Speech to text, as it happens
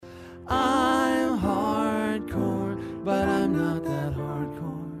I'm not that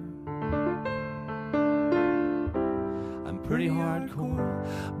hardcore. I'm pretty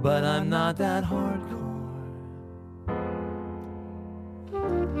hardcore, but I'm not that hardcore.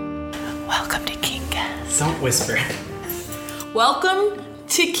 Welcome to Kinkcast. Don't whisper. Welcome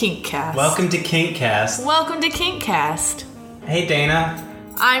to Kinkcast. Welcome to Kinkcast. Welcome to Kinkcast. Hey, Dana.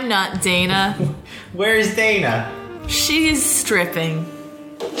 I'm not Dana. Where's Dana? She's stripping.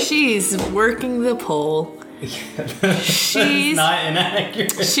 She's working the pole. She's not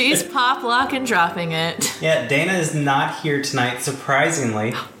inaccurate. She's pop lock and dropping it. Yeah, Dana is not here tonight,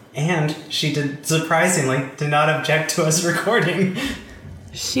 surprisingly. And she did not object to us recording.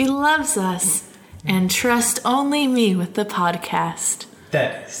 She loves us and trusts only me with the podcast.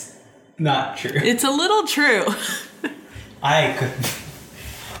 That is not true. It's a little true. I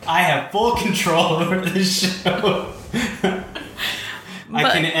have full control over this show. I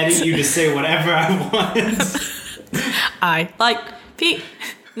can edit you to say whatever I want. I like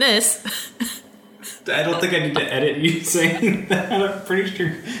penis. I don't think I need to edit you saying that. I'm pretty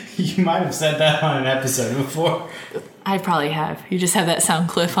sure you might have said that on an episode before. I probably have. You just have that sound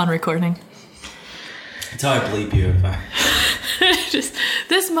cliff on recording. That's how I bleep you if I... Just,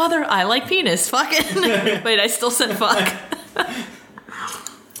 this mother, I like penis. Fuck it. Wait, I still said fuck.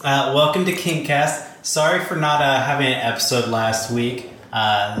 Welcome to Kinkcast. Sorry for not having an episode last week.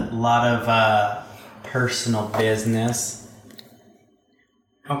 A lot of personal business.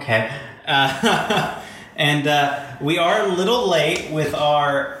 Okay. And we are a little late with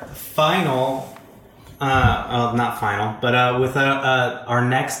our final... not final, but with our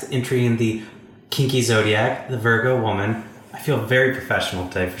next entry in the Kinky Zodiac, the Virgo woman. I feel very professional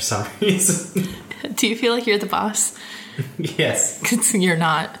today for some reason. Do you feel like you're the boss? Yes. 'Cause you're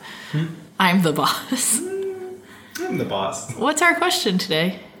not. I'm the boss. I'm the boss. What's our question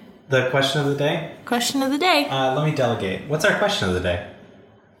today? The question of the day? Question of the day. Let me delegate. What's our question of the day?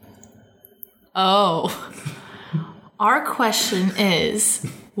 Oh. Our question is,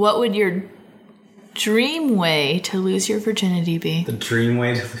 what would your dream way to lose your virginity be? The dream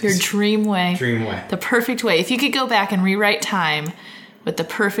way to lose... Your dream way. Dream way. The perfect way. If you could go back and rewrite time with the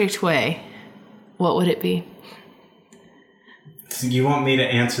perfect way, what would it be? So you want me to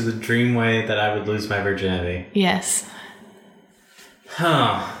answer the dream way that I would lose my virginity? Yes.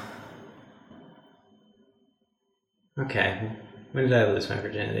 Huh. Okay. When did I lose my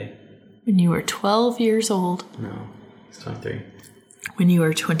virginity? When you were 12 years old. No. It's 23. When you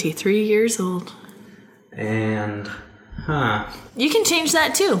were 23 years old. And... You can change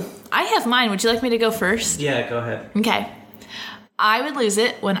that too. I have mine. Would you like me to go first? Yeah, go ahead. Okay. I would lose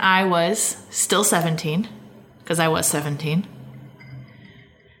it when I was still 17. Because I was 17.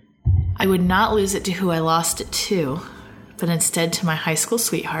 I would not lose it to who I lost it to, but instead to my high school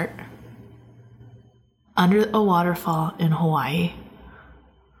sweetheart. Under a waterfall in Hawaii.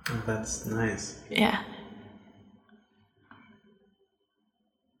 Oh, that's nice. Yeah.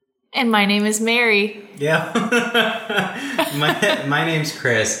 And my name is Mary. Yeah. my name's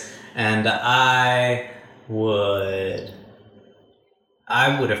Chris, and I would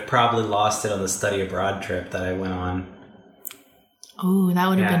have probably lost it on the study abroad trip that I went on. Oh, that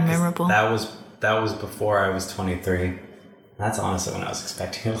would have been memorable. That was before I was 23. That's honestly when I was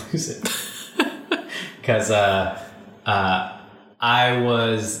expecting to lose it. Because I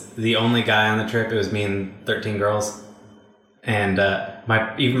was the only guy on the trip. It was me and 13 girls. And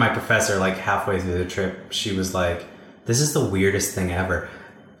my professor, like halfway through the trip, she was like, "This is the weirdest thing ever.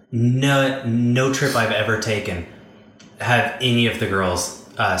 No trip I've ever taken have any of the girls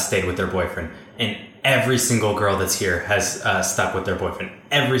stayed with their boyfriend. And every single girl that's here has stuck with their boyfriend.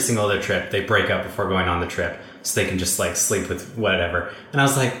 Every single other trip, they break up before going on the trip so they can just like sleep with whatever." And I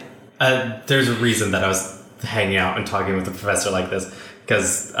was like, there's a reason that I was hanging out and talking with the professor like this,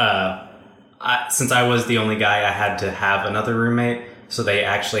 because since I was the only guy, I had to have another roommate, so they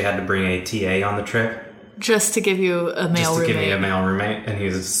actually had to bring a TA on the trip. Just to give you a male roommate. Give me a male roommate, and he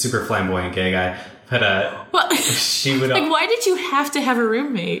was a super flamboyant gay guy. But she would... Like, why did you have to have a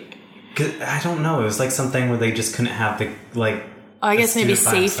roommate? 'Cause, I don't know, it was like something where they just couldn't have the, like... I guess maybe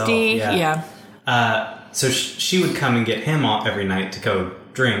safety, yeah. So she would come and get him every night to go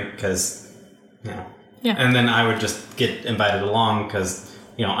drink, because, you know... Yeah. And then I would just get invited along, because...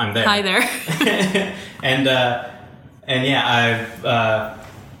 You know, I'm there. Hi there. and yeah,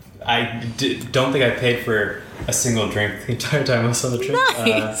 don't think I paid for a single drink the entire time I was on the trip.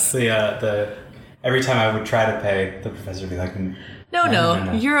 Nice. Every time I would try to pay, the professor would be like,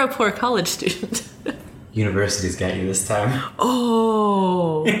 No, you're a poor college student. University's got you this time.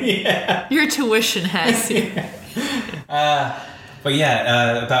 Oh. Yeah. Your tuition has you. But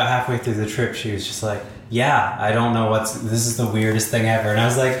yeah, about halfway through the trip, she was just like, yeah, I don't know this is the weirdest thing ever. And I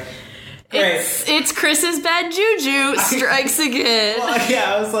was like, great. It's Chris's bad juju strikes again. Well,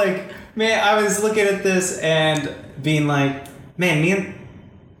 yeah, I was like, man, I was looking at this and being like, man, me and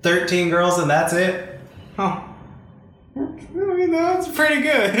 13 girls and that's it? Huh. I mean, that's pretty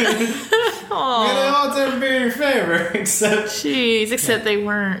good. Aww. They all tend to be in your favor, except they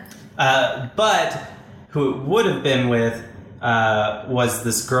weren't. But who it would have been with was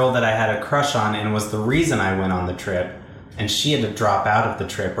this girl that I had a crush on and was the reason I went on the trip. And she had to drop out of the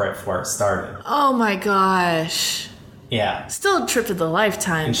trip right before it started. Oh my gosh. Yeah. Still a trip of the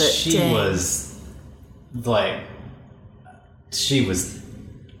lifetime, And but she was like, she was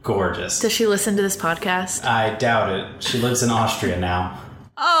gorgeous. Does she listen to this podcast? I doubt it. She lives in Austria now.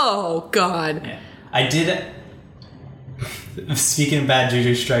 Oh, God. Yeah. I did. Speaking of bad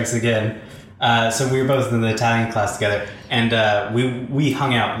juju strikes again. So we were both in the Italian class together, and we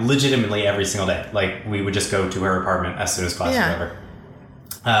hung out legitimately every single day. Like, we would just go to her apartment as soon as class was over.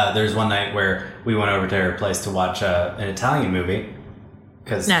 There was one night where we went over to her place to watch an Italian movie.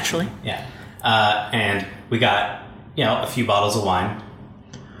 Naturally. Yeah. And we got, a few bottles of wine,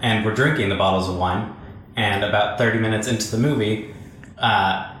 and we're drinking the bottles of wine, and about 30 minutes into the movie,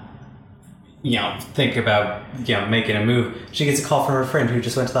 think about, making a move. She gets a call from her friend who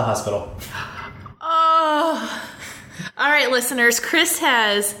just went to the hospital. Oh. All right, listeners. Chris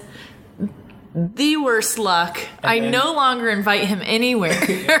has the worst luck. I no longer invite him anywhere.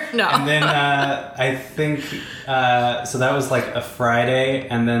 No. And then I think, so that was like a Friday,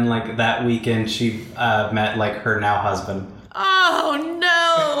 and then like that weekend she met like her now husband. Oh,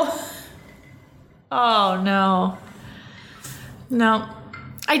 no. Oh, no. No.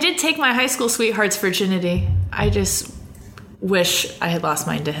 I did take my high school sweetheart's virginity. I just wish I had lost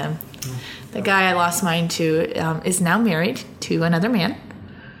mine to him. The guy I lost mine to is now married to another man,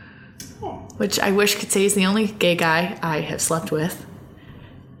 which I wish could say is the only gay guy I have slept with.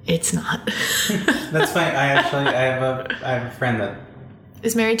 It's not. That's fine. I have a friend that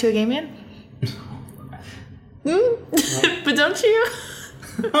is married to a gay man. But don't you?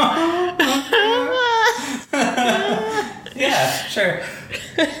 Yeah, sure.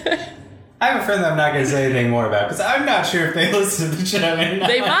 I have a friend that I'm not going to say anything more about because I'm not sure if they listen to the show or not.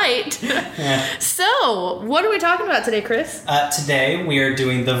 They might. Yeah. So, what are we talking about today, Chris? Today we are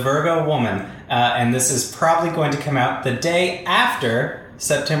doing The Virgo Woman, and this is probably going to come out the day after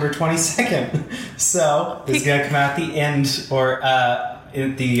September 22nd. So, this is going to come out at the end, or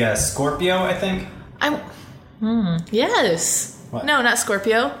the Scorpio, I think. Yes. What? No, not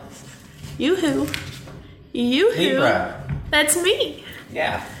Scorpio. Yoo-hoo. Yoo-hoo. Libra. That's me.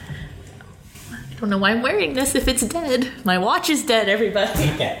 Yeah. I don't know why I'm wearing this if it's dead. My watch is dead, everybody.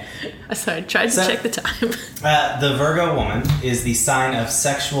 Okay. So I tried to check the time. The Virgo woman is the sign of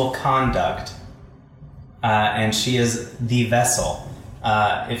sexual conduct, and she is the vessel.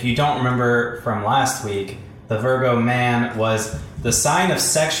 If you don't remember from last week, the Virgo man was the sign of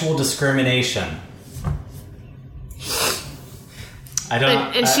sexual discrimination.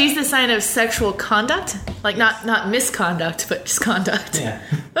 And she's the sign of sexual conduct? Like, not misconduct, but just conduct. Yeah.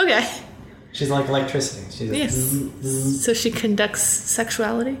 Okay. She's like electricity. She's yes. So she conducts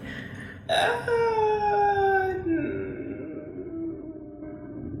sexuality?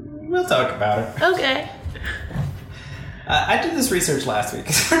 We'll talk about it. Okay. I did this research last week.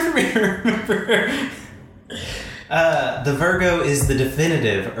 It's hard for me to remember. The Virgo is the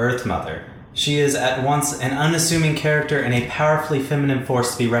definitive Earth Mother. She is at once an unassuming character and a powerfully feminine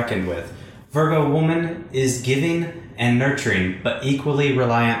force to be reckoned with. Virgo woman is giving and nurturing, but equally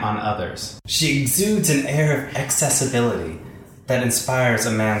reliant on others. She exudes an air of accessibility that inspires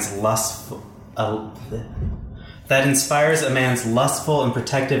a man's lustful and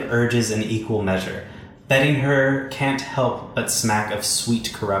protective urges in equal measure. Betting her can't help but smack of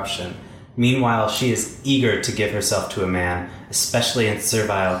sweet corruption. Meanwhile, she is eager to give herself to a man, especially in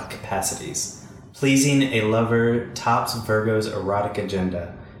servile capacities. Pleasing a lover tops Virgo's erotic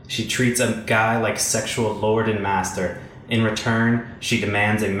agenda. She treats a guy like sexual lord and master. In return, she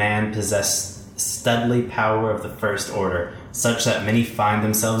demands a man possess studly power of the first order, such that many find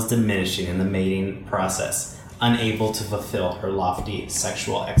themselves diminishing in the mating process, unable to fulfill her lofty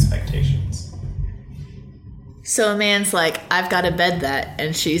sexual expectations. So a man's like, I've got to bed that,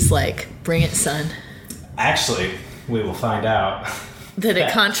 and she's like, bring it, son. Actually, we will find out. That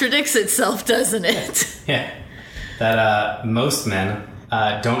it contradicts itself, doesn't it? Yeah. That most men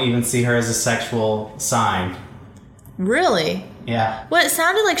don't even see her as a sexual sign. Really? Yeah. Well, it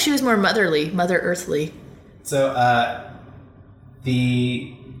sounded like she was more motherly, Mother Earthly. So,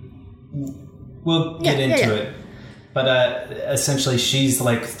 we'll get into it. But essentially, she's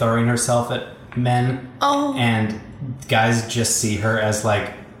like throwing herself at men, and guys just see her as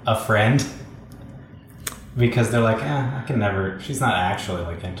like a friend because they're like, I can never. She's not actually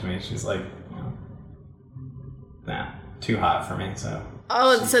like into me. She's like, nah, too hot for me. So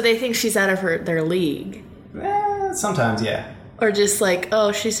so they think she's out of their league, sometimes, yeah, or just like,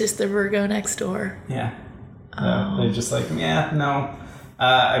 she's just the Virgo next door. Yeah, they're just like, no.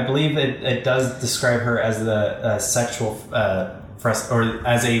 I believe it does describe her as the sexual or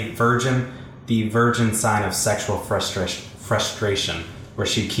as a virgin, the virgin sign of sexual frustration, where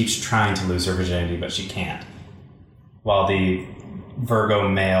she keeps trying to lose her virginity but she can't, while the Virgo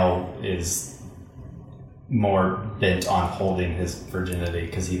male is more bent on holding his virginity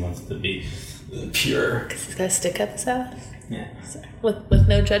because he wants to be pure. Because he's got a stick up his ass. Yeah. Sorry. With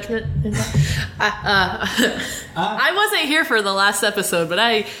no judgment. I wasn't here for the last episode, but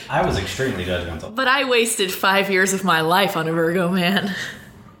I was extremely judgmental. But I wasted 5 years of my life on a Virgo man,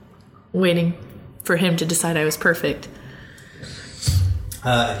 waiting for him to decide I was perfect.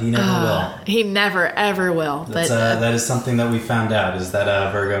 He never will. He never ever will. But that is something that we found out, is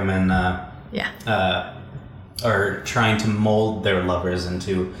that Virgo men are trying to mold their lovers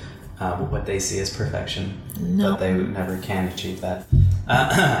into what they see as perfection, but they never can achieve that.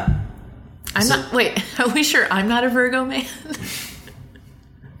 I'm not. Wait, are we sure I'm not a Virgo man?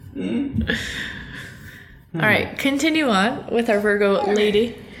 All right, continue on with our Virgo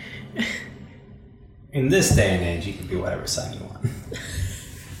lady. In this day and age, you can be whatever sign you want.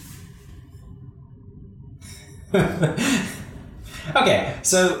 Okay,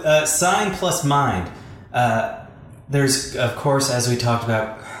 so sign plus mind. There's, of course, as we talked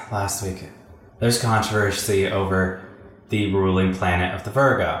about last week, there's controversy over the ruling planet of the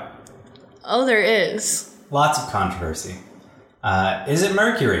Virgo. Oh, there is. Lots of controversy. Is it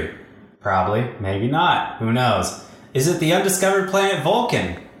Mercury? Probably. Maybe not. Who knows? Is it the undiscovered planet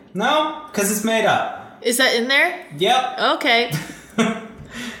Vulcan? No, because it's made up. Is that in there? Yep. Okay.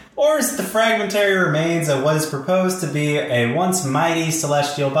 Or is it the fragmentary remains of what is proposed to be a once mighty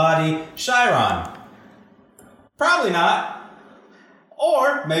celestial body, Chiron? Probably not.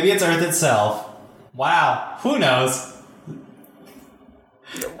 Or maybe it's Earth itself. Wow, who knows?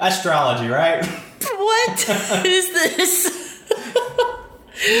 Astrology, right? What is this?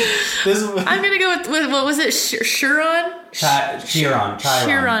 I'm gonna go with what was it? Chiron? Chiron.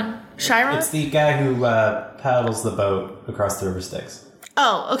 Chiron? It's the guy who paddles the boat across the river Styx.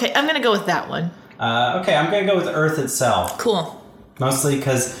 Oh, okay. I'm gonna go with that one. Okay, I'm gonna go with Earth itself. Cool. Mostly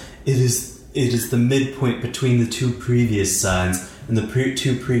because it is the midpoint between the two previous signs, and the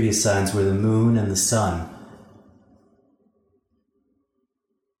two previous signs were the moon and the sun.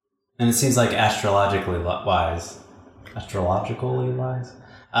 And it seems like astrologically wise,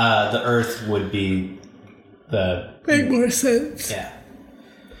 the Earth would be the... Make more sense. Yeah.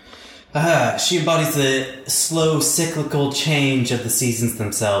 She embodies the slow, cyclical change of the seasons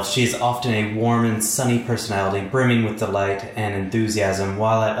themselves. She is often a warm and sunny personality, brimming with delight and enthusiasm,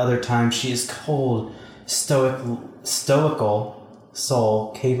 while at other times she is cold, stoical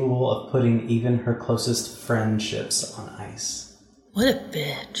soul, capable of putting even her closest friendships on ice. What a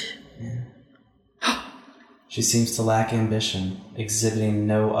bitch. Yeah. She seems to lack ambition, exhibiting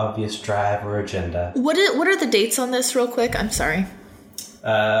no obvious drive or agenda. What are the dates on this, real quick? I'm sorry.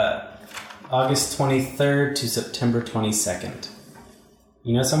 August 23rd to September 22nd.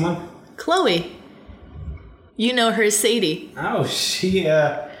 You know someone? Chloe. You know her as Sadie. Oh, she,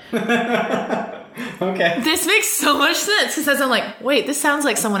 okay. This makes so much sense, because I'm like, wait, this sounds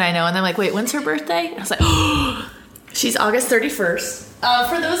like someone I know. And I'm like, wait, when's her birthday? And I was like, oh, she's August 31st.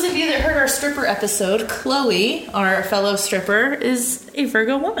 For those of you that heard our stripper episode, Chloe, our fellow stripper, is a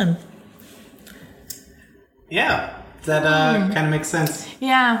Virgo woman. Yeah. That kind of makes sense.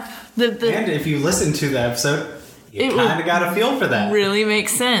 Yeah. And if you listen to the episode, you kind of got a feel for that. Really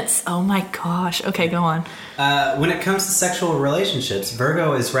makes sense. Oh my gosh. Okay, go on. When it comes to sexual relationships,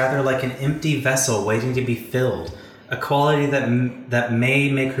 Virgo is rather like an empty vessel waiting to be filled. A quality that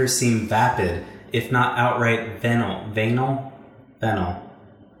may make her seem vapid, if not outright venal.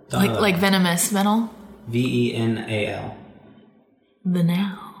 Like venomous. Venal? Venal.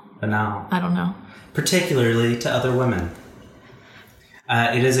 Venal. I don't know. Particularly to other women.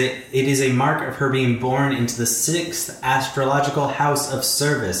 It is a mark of her being born into the 6th astrological house of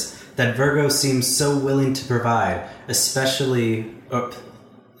service that Virgo seems so willing to provide, essentially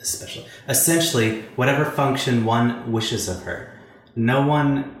whatever function one wishes of her. No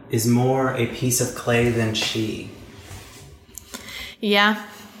one is more a piece of clay than she. Yeah.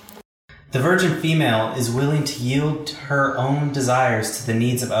 The virgin female is willing to yield her own desires to the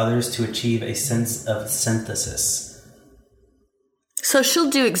needs of others to achieve a sense of synthesis. So she'll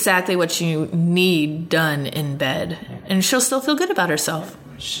do exactly what you need done in bed, and she'll still feel good about herself.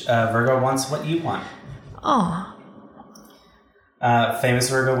 Virgo wants what you want. Oh. Famous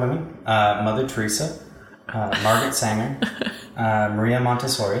Virgo women: Mother Teresa, Margaret Sanger, Maria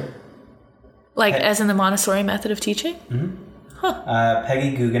Montessori. Like as in the Montessori method of teaching? Mm-hmm. Huh.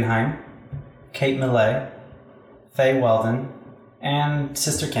 Peggy Guggenheim, Kate Millay, Faye Weldon, and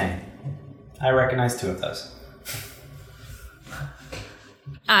Sister Kenny. I recognize 2 of those.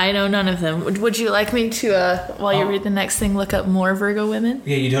 I know none of them. Would you like me to, while you read the next thing, look up more Virgo women?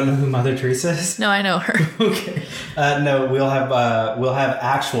 Yeah, you don't know who Mother Teresa is? No, I know her. Okay. No, we'll have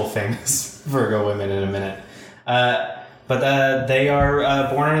actual famous Virgo women in a minute. But they are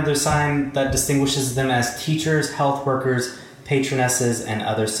born under the sign that distinguishes them as teachers, health workers, patronesses, and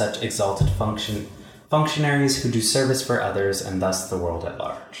other such exalted functionaries who do service for others and thus the world at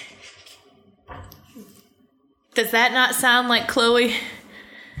large. Does that not sound like Chloe?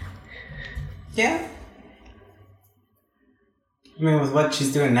 Yeah. I mean, with what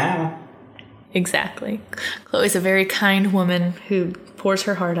she's doing now. Exactly. Chloe's a very kind woman who pours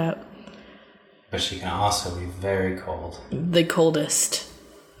her heart out. But she can also be very cold. The coldest.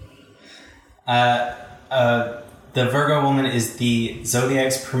 The Virgo woman is the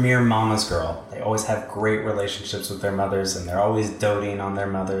Zodiac's premier mama's girl. They always have great relationships with their mothers, and they're always doting on their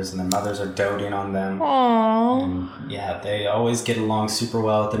mothers, and their mothers are doting on them. Aww. And yeah, they always get along super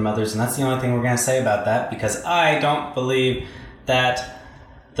well with their mothers, and that's the only thing we're going to say about that, because I don't believe that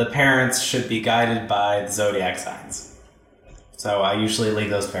the parents should be guided by the Zodiac signs. So I usually leave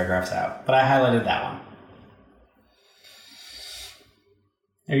those paragraphs out, but I highlighted that one.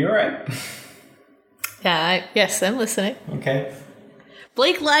 Are you alright? Yeah, yes, I'm listening. Okay.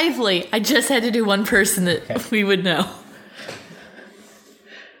 Blake Lively. I just had to do one person that we would know.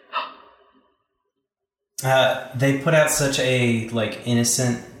 They put out such a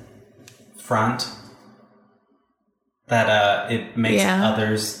innocent front that it makes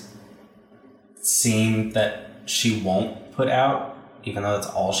others seem that she won't put out, even though that's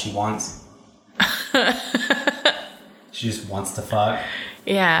all she wants. She just wants to fuck.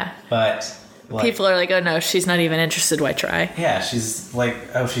 Yeah. But people are like, oh no, she's not even interested, why try? Yeah, she's like,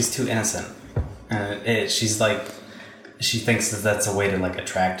 oh, she's too innocent. She's like, she thinks that's a way to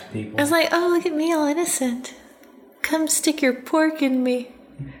attract people. I was like, oh, look at me, all innocent. Come stick your pork in me.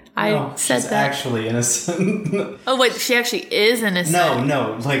 I said she's that. Actually innocent. Oh wait, she actually is innocent.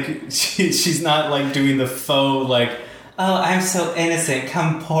 No, she's not doing the faux oh, I'm so innocent.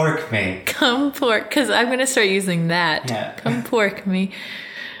 Come pork me. Come pork, because I'm gonna start using that. Yeah. Come pork me.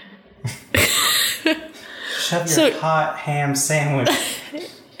 Shove your hot ham sandwich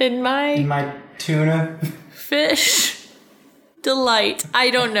in my tuna fish delight. I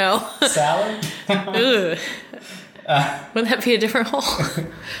don't know. salad. Ugh. Would that be a different hole?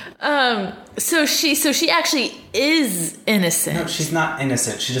 So she actually is innocent. No, she's not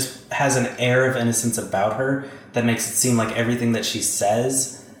innocent. She just has an air of innocence about her that makes it seem like everything that she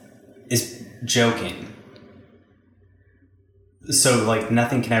says is joking. So,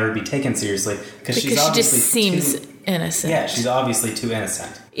 nothing can ever be taken seriously because she's obviously she just seems innocent. Yeah, she's obviously too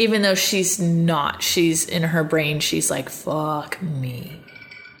innocent. Even though she's not. She's in her brain. She's like, fuck me.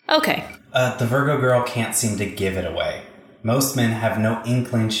 Okay. The Virgo girl can't seem to give it away. Most men have no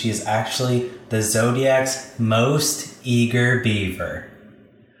inkling she is actually the Zodiac's most eager beaver.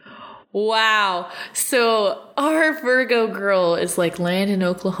 Wow. So our Virgo girl is like land in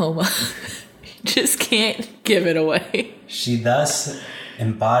Oklahoma. Just can't give it away. She thus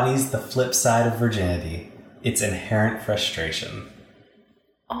embodies the flip side of virginity, its inherent frustration.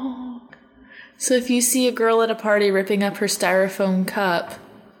 Oh. So if you see a girl at a party ripping up her styrofoam cup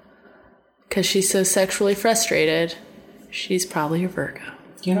because she's so sexually frustrated, she's probably a Virgo.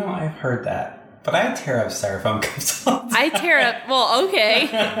 I've heard that. But I tear up styrofoam cups all the time. I tear up... Well, okay.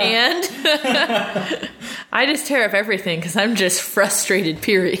 And? I just tear up everything because I'm just frustrated,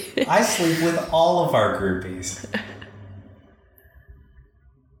 period. I sleep with all of our groupies.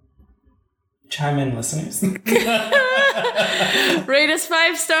 Chime in, listeners. Rate us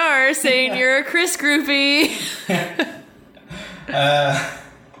 5 stars saying you're a Chris groupie.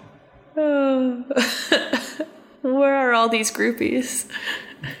 Where are all these groupies?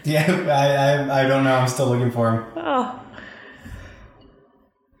 Yeah, I don't know. I'm still looking for them. Oh.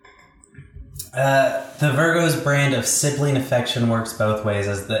 The Virgo's brand of sibling affection works both ways,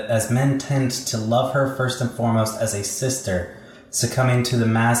 as men tend to love her first and foremost as a sister, succumbing to the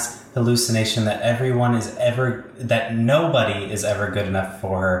mass hallucination that nobody is ever good enough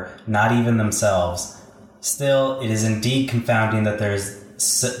for her, not even themselves. Still, it is indeed confounding that there is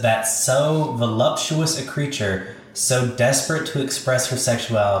that so voluptuous a creature so desperate to express her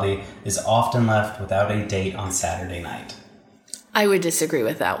sexuality, is often left without a date on Saturday night. I would disagree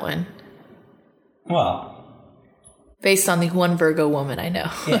with that one. Well, based on the one Virgo woman I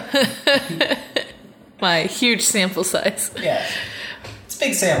know. yeah. My huge sample size. Yeah. It's a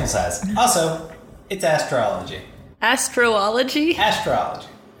big sample size. Also, it's astrology. Astrology? Astrology.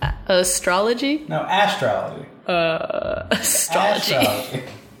 Astrology? No, astrology. Astrology. Astrology.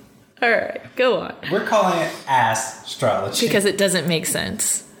 All right, go on. We're calling it astrology. Because it doesn't make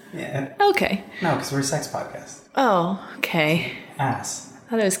sense. Yeah. Okay. No, because we're a sex podcast. Oh, okay. Ass. I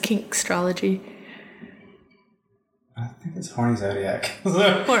thought it was kink astrology. I think it's horny zodiac.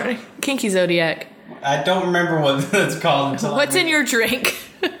 Or kinky zodiac. I don't remember what it's called until What's in your drink?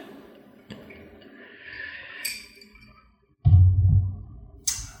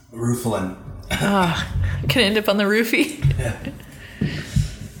 Rooflin. Can end up on the roofie.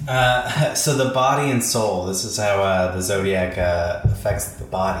 So the body and soul. This is how the zodiac affects the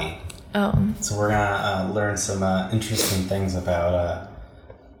body. Oh. So we're gonna learn some interesting things about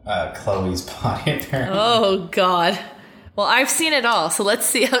Chloe's body. Apparently. Oh, God. Well, I've seen it all, so let's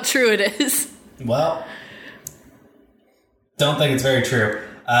see how true it is. Well, don't think it's very true.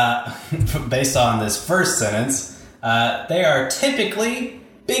 Based on this first sentence, they are typically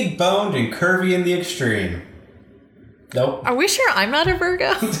big-boned and curvy in the extreme. Nope. Are we sure I'm not a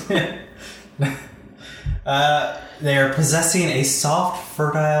Virgo? They are possessing a soft,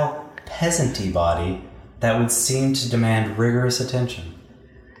 fertile, peasanty body that would seem to demand rigorous attention.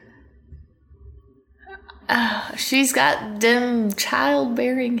 She's got them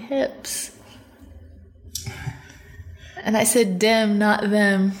childbearing hips. And I said them, not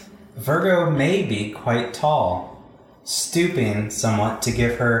them. Virgo may be quite tall, stooping somewhat to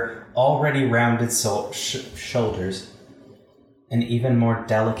give her already rounded shoulders an even more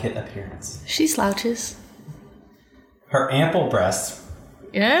delicate appearance. She slouches. Her ample breasts,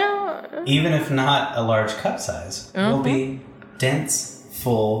 Yeah. even if not a large cup size, will be dense,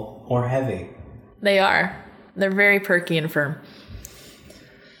 full, or heavy. They are. They're very perky and firm.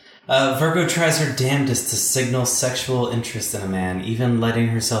 Virgo tries her damnedest to signal sexual interest in a man, even letting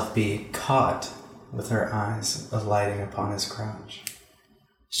herself be caught with her eyes alighting upon his crotch.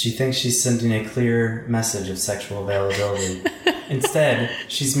 She thinks she's sending a clear message of sexual availability. Instead,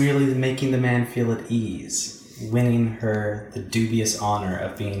 she's merely making the man feel at ease, winning her the dubious honor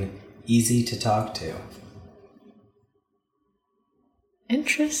of being easy to talk to.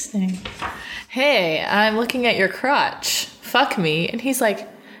 Interesting. Hey, I'm looking at your crotch. Fuck me. And he's like,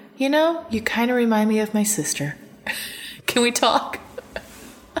 you know, you kind of remind me of my sister. Can we talk?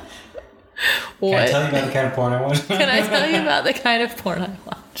 What? Can I tell you about the kind of porn I watch? Can I tell you about the kind of porn I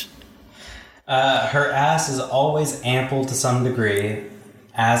watch? Her ass is always ample to some degree,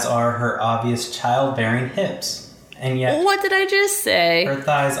 as are her obvious childbearing hips. And yet, What did I just say? her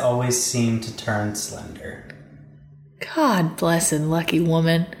thighs always seem to turn slender. God bless and lucky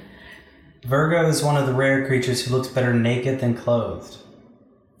woman. Virgo is one of the rare creatures who looks better naked than clothed.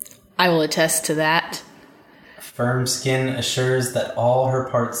 I will attest to that. Firm skin assures that all her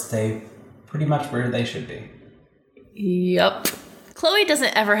parts stay pretty much where they should be. Yup. Chloe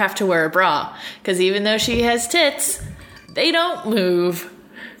doesn't ever have to wear a bra, because even though she has tits, they don't move.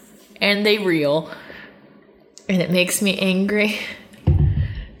 And they reel. And it makes me angry.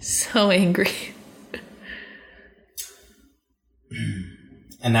 So angry.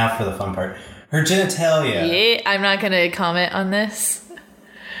 And now for the fun part. Her genitalia. Yeah, I'm not going to comment on this.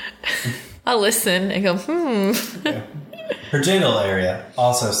 I'll listen and go, Her genital area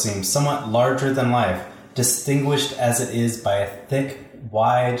also seems somewhat larger than life, distinguished as it is by a thick,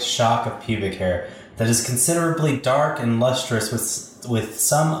 wide shock of pubic hair that is considerably dark and lustrous with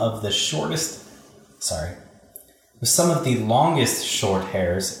some of the longest short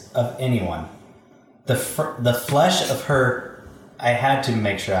hairs of anyone. The flesh of her... I had to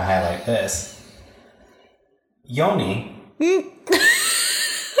make sure I highlight this. Yoni.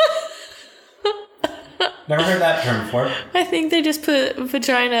 Never heard that term before. I think they just put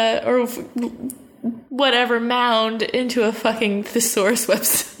vagina or whatever mound into a fucking thesaurus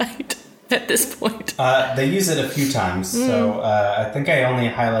website at this point. They use it a few times, so I think I only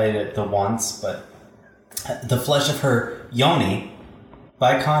highlighted it the once, but the flesh of her yoni,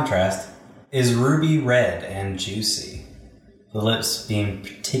 by contrast, is ruby red and juicy, the lips being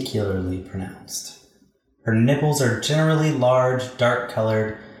particularly pronounced. Her nipples are generally large,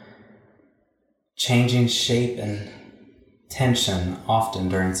 dark-colored, changing shape and tension often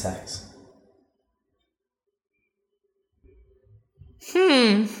during sex.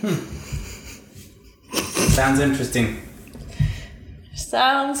 Sounds interesting.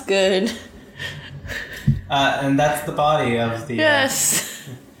 Sounds good. And that's the body of the... Yes.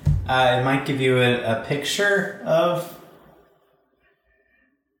 It might give you a picture of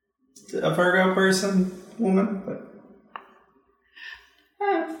a Virgo person, woman, but...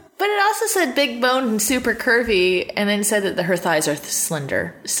 But it also said big boned and super curvy, and then said that her thighs are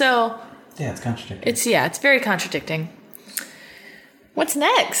slender. So... Yeah, it's contradicting. It's very contradicting. What's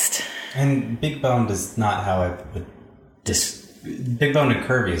next? And big boned is not how I would... Big boned and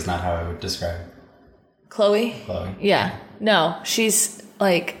curvy is not how I would describe Chloe? Chloe. Yeah. No, she's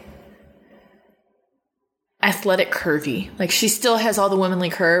like athletic curvy. Like she still has all the womanly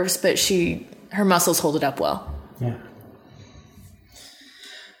curves, but her muscles hold it up well. Yeah.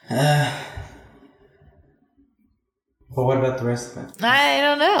 Well, what about the rest of it? I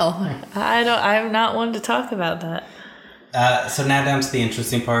don't know. I'm not one to talk about that. So now down to the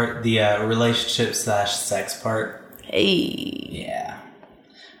interesting part, the relationship / sex part. Hey. Yeah.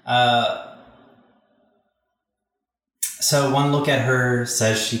 So one look at her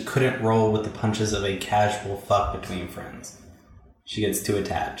says she couldn't roll with the punches of a casual fuck between friends. She gets too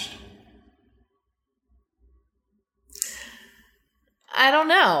attached. I don't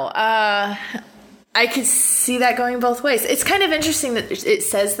know. I could see that going both ways. It's kind of interesting that it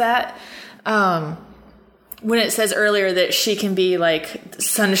says that. When it says earlier that she can be like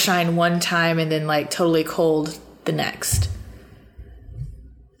sunshine one time and then like totally cold the next.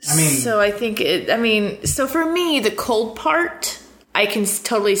 I mean, so I think so for me, the cold part, I can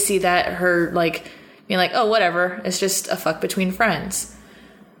totally see that her like being like, oh, whatever, it's just a fuck between friends.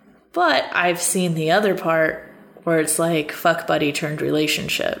 But I've seen the other part where it's like fuck buddy turned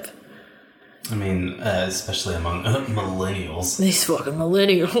relationship. I mean, especially among millennials. These fucking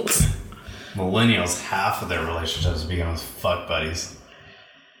millennials. Millennials, half of their relationships begin with fuck buddies.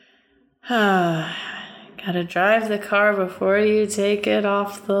 Gotta drive the car before you take it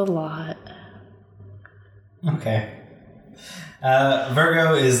off the lot. Okay.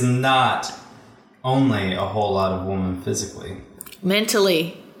 Virgo is not only a whole lot of woman physically.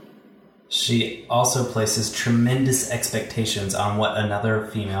 Mentally. She also places tremendous expectations on what another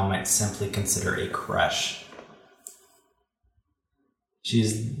female might simply consider a crush. She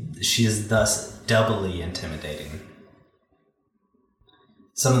is thus doubly intimidating.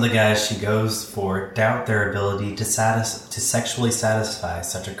 Some of the guys she goes for doubt their ability to sexually satisfy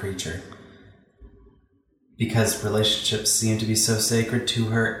such a creature. Because relationships seem to be so sacred to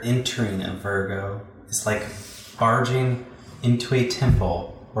her, entering a Virgo is like barging into a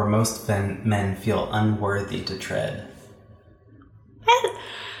temple where most men feel unworthy to tread.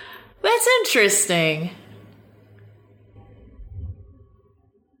 That's interesting.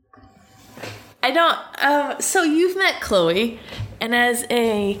 I don't... so you've met Chloe, and as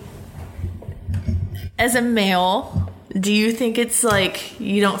a male, do you think it's like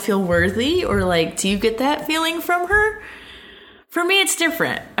you don't feel worthy, or like do you get that feeling from her? For me, it's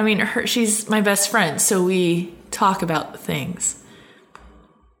different. I mean, she's my best friend, so we talk about things.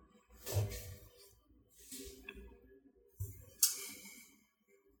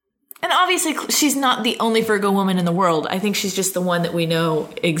 And obviously, she's not the only Virgo woman in the world. I think she's just the one that we know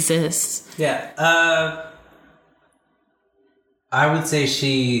exists. Yeah. I would say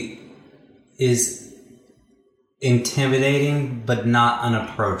she is intimidating, but not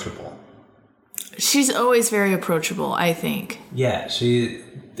unapproachable. She's always very approachable, I think. Yeah,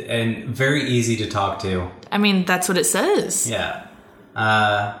 and very easy to talk to. I mean, that's what it says. Yeah.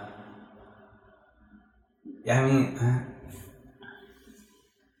 I mean...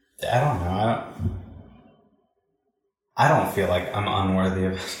 I don't know. I don't feel like I'm unworthy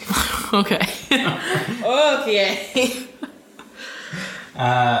of it. Okay. Okay.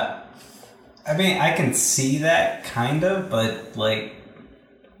 I mean, I can see that kind of, but like,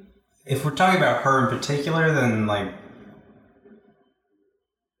 if we're talking about her in particular, then like,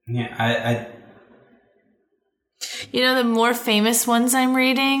 yeah, I You know, the more famous ones I'm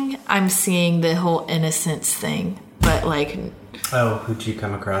reading, I'm seeing the whole innocence thing, but like. Oh, who'd you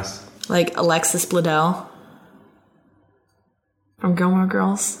come across? Like Alexis Bledel from Gilmore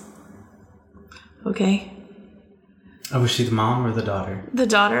Girls. Okay. Oh, was she the mom or the daughter? The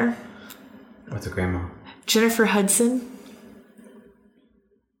daughter. Or the grandma? Jennifer Hudson.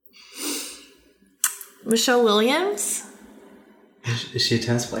 Michelle Williams. Is she a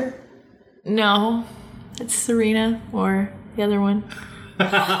tennis player? No. It's Serena or the other one.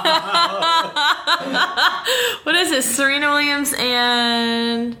 What is it? Serena Williams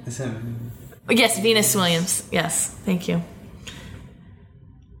and... Is it... Yes, Venus Williams. Yes, thank you.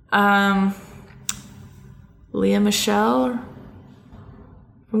 Leah Michelle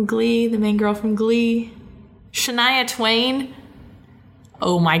from Glee, the main girl from Glee. Shania Twain.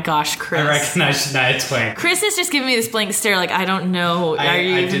 Oh my gosh, Chris. I recognize Shania Twain. Chris is just giving me this blank stare like, I don't know. I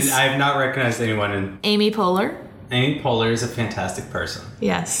have not recognized anyone in... Amy Poehler? Amy Poehler is a fantastic person.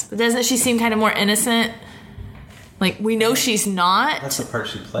 Yes. But doesn't she seem kind of more innocent? Like, we know she's not. That's the part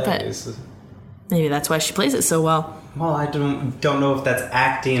she plays. Maybe that's why she plays it so well. Well, I don't know if that's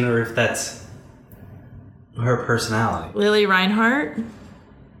acting or if that's her personality. Lily Reinhart?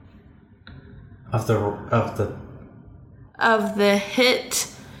 Of the hit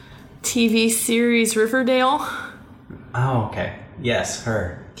TV series Riverdale. Oh, okay. Yes,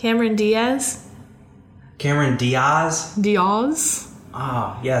 her. Cameron Diaz. Cameron Diaz? Diaz.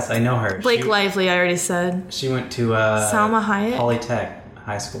 Oh, yes, I know her. Blake Lively, I already said. She went to Salma Hayek. Polytech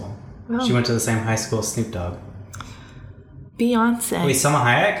High School. Oh. She went to the same high school as Snoop Dogg. Beyonce. Wait, Salma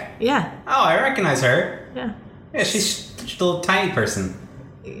Hayek? Yeah. Oh, I recognize her. Yeah. Yeah, she's a little tiny person.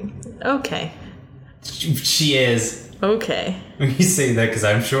 Okay. She is. Okay. You say that because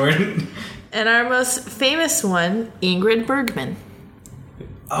I'm short. And our most famous one, Ingrid Bergman.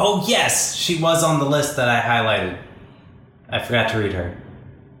 Oh, yes. She was on the list that I highlighted. I forgot to read her.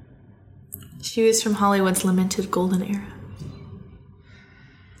 She was from Hollywood's lamented golden era.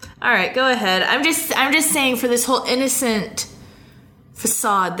 All right, go ahead. I'm just saying, for this whole innocent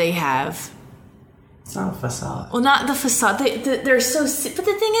facade they have. It's not a facade. Well, not the facade. They're so. But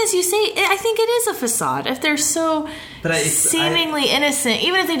the thing is, you say, I think it is a facade. If they're so seemingly innocent,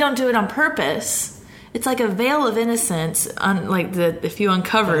 even if they don't do it on purpose, it's like a veil of innocence. If you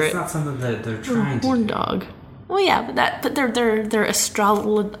uncover but it, it's not something that they're trying to. Horn dog. Well, yeah, but their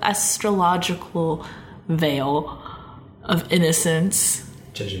astrological veil of innocence.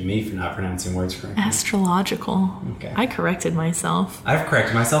 Judging me for not pronouncing words correctly. Astrological. Okay. I corrected myself. I've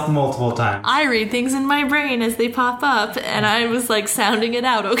corrected myself multiple times. I read things in my brain as they pop up, and I was like sounding it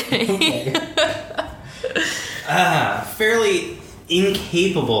out, okay. Fairly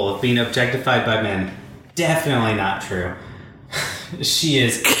incapable of being objectified by men. Definitely not true. She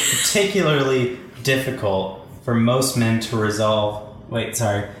is particularly difficult for most men to resolve. It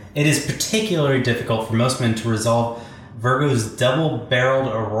is particularly difficult for most men to resolve Virgo's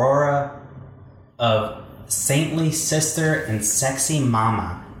double-barreled aurora of saintly sister and sexy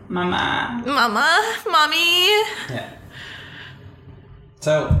mama. Mommy. Yeah.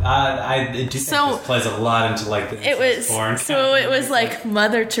 So I do think this plays a lot into like the it was like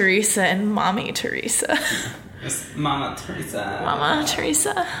Mother Teresa and Mommy Teresa. Mama Teresa. Mama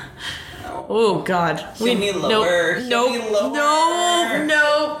Teresa. Oh God. Show me lower. No.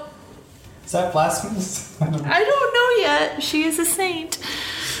 Is that blasphemous? I don't know yet. She is a saint.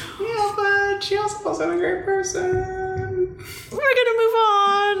 Yeah, but she also wasn't a great person. We're gonna move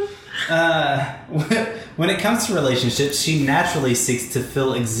on. When it comes to relationships, she naturally seeks to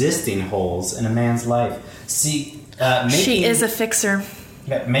fill existing holes in a man's life. She is a fixer.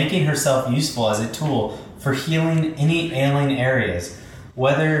 Making herself useful as a tool for healing any ailing areas,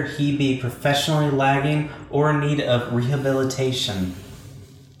 whether he be professionally lagging or in need of rehabilitation.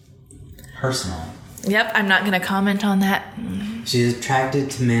 Personally. Yep, I'm not going to comment on that. She is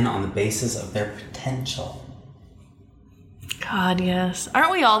attracted to men on the basis of their potential. God, yes.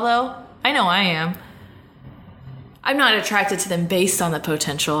 Aren't we all, though? I know I am. I'm not attracted to them based on the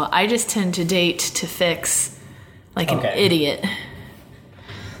potential. I just tend to date to fix like an idiot.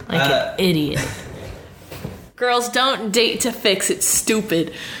 An idiot. Girls, don't date to fix. It's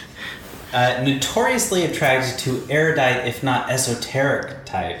stupid. Notoriously attracted to erudite, if not esoteric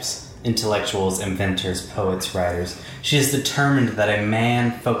types. Intellectuals, inventors, poets, writers. She is determined that a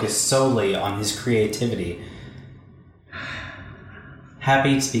man focus solely on his creativity.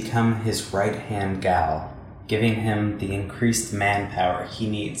 Happy to become his right-hand gal, giving him the increased manpower he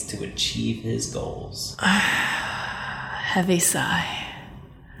needs to achieve his goals. Heavy sigh.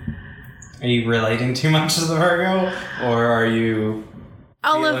 Are you relating too much to the Virgo, or are you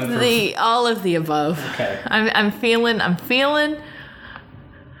all of the above? Okay. I'm feeling.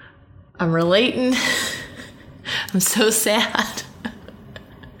 I'm relating. I'm so sad.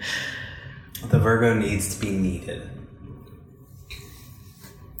 The Virgo needs to be needed.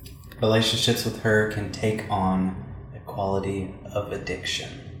 Relationships with her can take on a quality of addiction.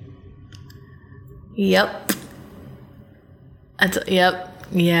 Yep.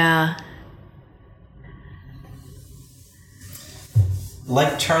 Yeah.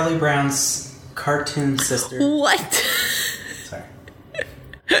 Like Charlie Brown's cartoon sister. What? Sorry.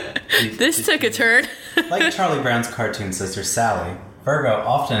 This took a turn. Like Charlie Brown's cartoon sister, Sally, Virgo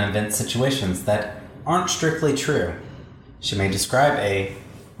often invents situations that aren't strictly true. She may describe a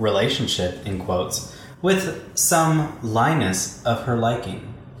relationship, in quotes, with some lightness of her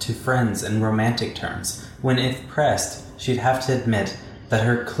liking to friends in romantic terms, when if pressed, she'd have to admit that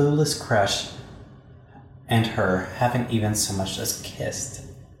her clueless crush and her haven't even so much as kissed.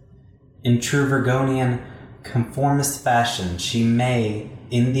 In true Virgonian conformist fashion, she may,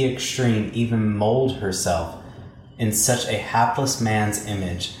 in the extreme, even mold herself in such a hapless man's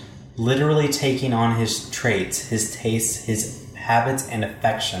image, literally taking on his traits, his tastes, his habits and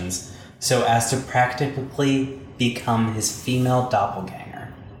affections, so as to practically become his female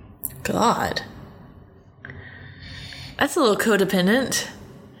doppelganger. God. That's a little codependent.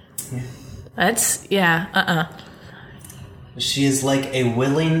 Yeah. She is like a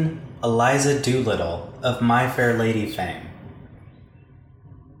willing Eliza Doolittle of My Fair Lady fame.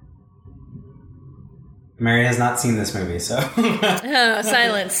 Mary has not seen this movie, so...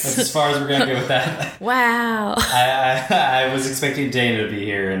 Silence. That's as far as we're going to go with that. Wow. I was expecting Dana to be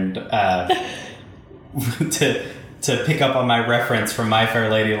here and to pick up on my reference from My Fair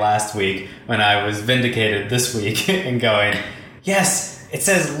Lady last week when I was vindicated this week and going, yes,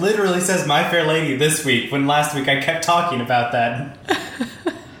 it literally says My Fair Lady this week, when last week I kept talking about that.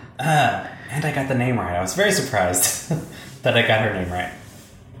 And I got the name right. I was very surprised that I got her name right.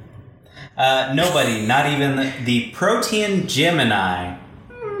 Nobody, not even the Protean Gemini,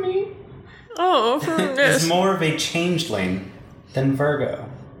 is more of a changeling than Virgo.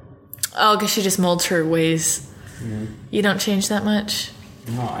 Oh, because she just molds her ways. Mm-hmm. You don't change that much?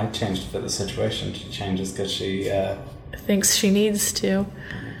 No, I changed for the situation. She changes because she... thinks she needs to.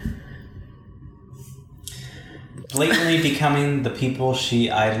 Blatantly becoming the people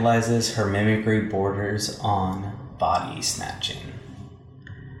she idolizes, her mimicry borders on body snatching.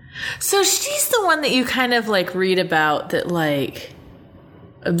 So she's the one that you kind of like read about that like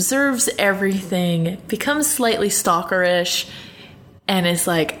observes everything, becomes slightly stalkerish, and is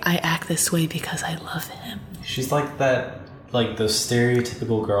like, I act this way because I love him. She's like that, like those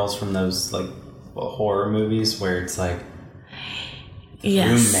stereotypical girls from those like horror movies where it's like,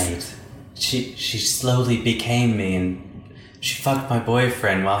 yes, roommate. She slowly became me, and she fucked my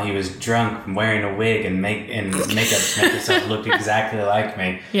boyfriend while he was drunk and wearing a wig and makeup to make herself look exactly like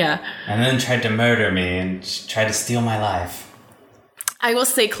me. Yeah. And then tried to murder me and tried to steal my life. I will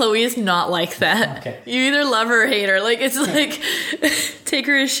say Chloe is not like that. Okay. You either love her or hate her. Like, it's like, take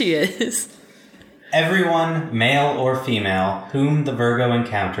her as she is. Everyone, male or female, whom the Virgo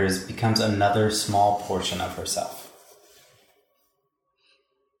encounters becomes another small portion of herself.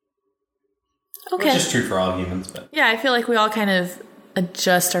 Okay. Which is true for all humans, but... Yeah, I feel like we all kind of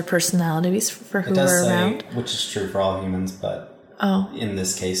adjust our personalities for who we're around. Which is true for all humans, but in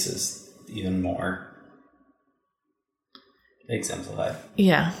this case is even more exemplified.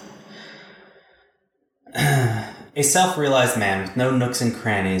 Yeah. A self-realized man with no nooks and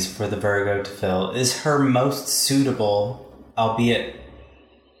crannies for the Virgo to fill is her most suitable, albeit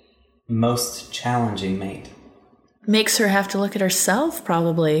most challenging mate. Makes her have to look at herself,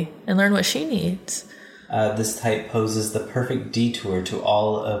 probably, and learn what she needs. This type poses the perfect detour to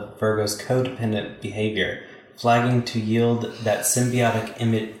all of Virgo's codependent behavior, flagging to yield that symbiotic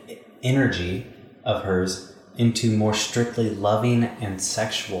energy of hers into more strictly loving and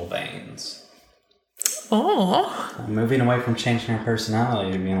sexual veins. Oh. Moving away from changing her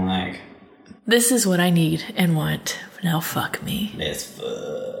personality to being like, this is what I need and want. Now fuck me. Let's fuck.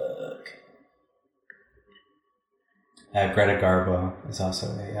 Greta Garbo is also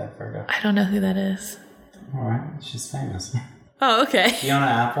a Virgo. I don't know who that is. All right, she's famous. Oh, okay. Fiona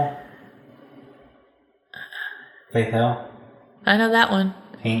Apple. Faith Hill. I know that one.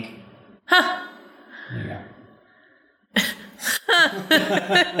 Pink. Huh. There you go.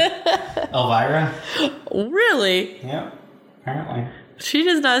 Elvira. Really? Yep. Apparently. She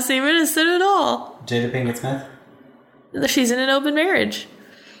does not seem innocent at all. Jada Pinkett Smith. She's in an open marriage.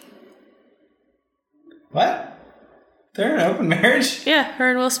 What? They're in an open marriage? Yeah, her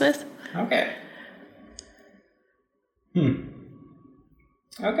and Will Smith. Okay.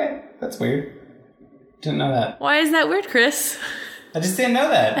 Okay, that's weird. Didn't know that. Why is that weird, Chris? I just didn't know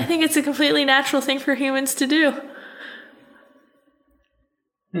that. I think it's a completely natural thing for humans to do.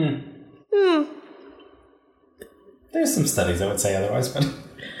 There's some studies that would say otherwise, but I'm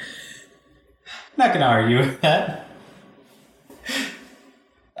not going to argue with that.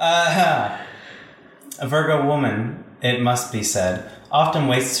 A Virgo woman, it must be said, often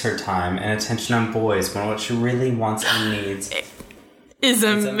wastes her time and attention on boys when what she really wants and needs is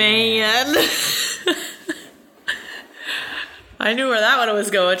a man. I knew where that one was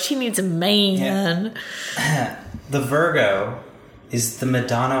going. She needs a man. Yeah. The Virgo is the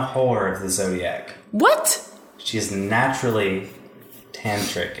Madonna whore of the zodiac. What? She is naturally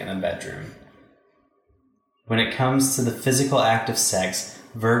tantric in a bedroom. When it comes to the physical act of sex,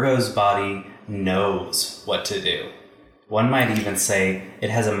 Virgo's body knows what to do. One might even say it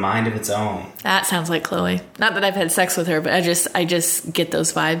has a mind of its own. That sounds like Chloe. Not that I've had sex with her, but I just get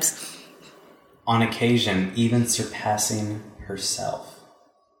those vibes. On occasion, even surpassing herself.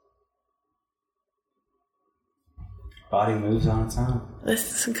 Body moves on its own.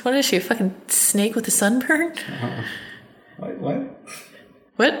 What is she, a fucking snake with a sunburn? What?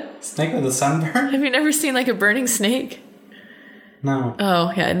 What? Snake with a sunburn? Have you never seen like a burning snake? No.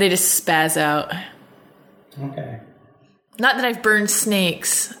 Oh, yeah, they just spaz out. Okay. Not that I've burned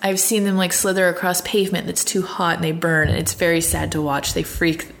snakes. I've seen them like slither across pavement that's too hot and they burn, and it's very sad to watch. They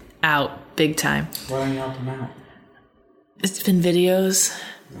freak out big time. Why don't you help them out? It's been videos.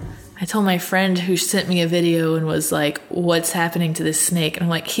 I told my friend who sent me a video and was like, what's happening to this snake? And I'm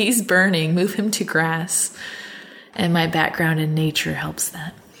like, he's burning. Move him to grass. And my background in nature helps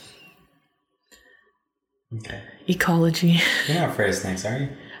that. Okay. Ecology. You're not afraid of snakes, are you?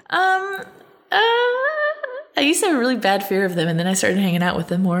 I used to have a really bad fear of them, and then I started hanging out with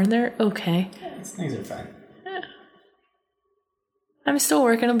them more, and they're okay. Yeah, snakes are fine. I'm still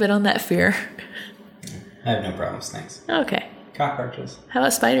working a bit on that fear. I have no problem with snakes. Okay. Cockroaches. How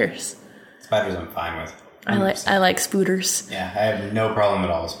about spiders? Spiders I'm fine with. I like spooters. Yeah, I have no problem at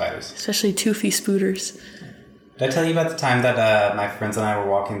all with spiders. Especially toothy spooters. Did I tell you about the time that my friends and I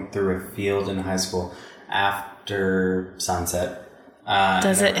were walking through a field in high school after sunset?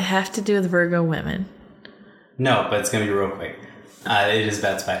 Does it have to do with Virgo women? No, but it's going to be real quick. It is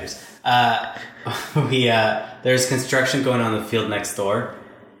about spiders. There's construction going on in the field next door,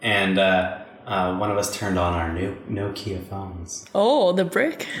 and one of us turned on our new Nokia phones. Oh, the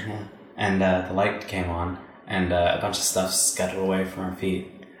brick? Yeah. And the light came on, and a bunch of stuff scuttled away from our feet.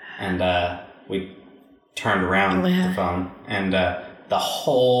 And we turned around the phone, and the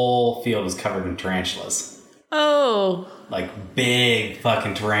whole field was covered in tarantulas. Oh. Like big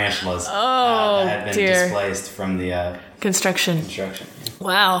fucking tarantulas. Oh, that had been dear. displaced from the construction. Yeah.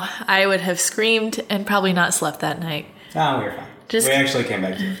 Wow. I would have screamed and probably not slept that night. No, we were fine. We actually came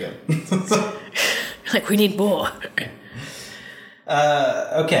back to the field. Like, we need more.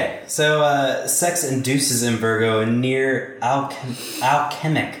 Okay, so sex induces in Virgo near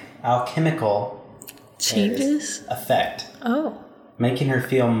alchemical changes effect. Oh. Making her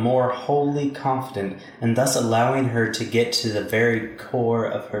feel more wholly confident and thus allowing her to get to the very core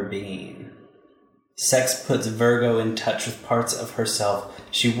of her being. Sex puts Virgo in touch with parts of herself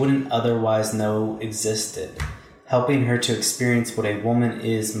she wouldn't otherwise know existed, helping her to experience what a woman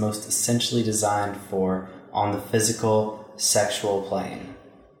is most essentially designed for on the physical, sexual plane.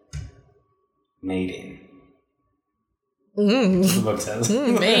 Mating. That's what the book says.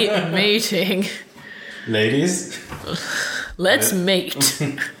 Mating. Ladies? Let's mate.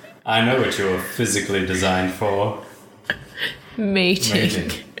 I know what you're physically designed for.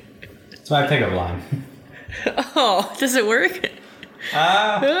 Mating. It's my pickup line. Oh, does it work?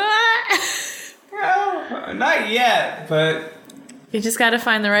 No, not yet, but... You just gotta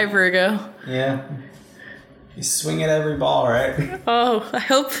find the right Virgo. Yeah. You swing at every ball, right? Oh, I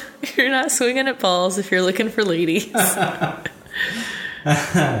hope you're not swinging at balls if you're looking for ladies.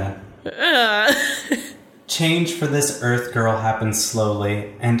 Change for this Earth girl happens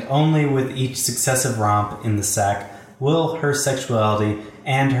slowly, and only with each successive romp in the sack will her sexuality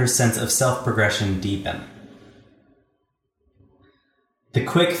and her sense of self-progression deepen. The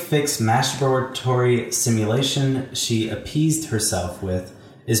quick fix masturbatory simulation she appeased herself with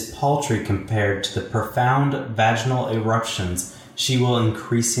is paltry compared to the profound vaginal eruptions she will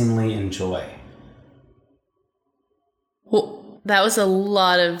increasingly enjoy. Well, that was a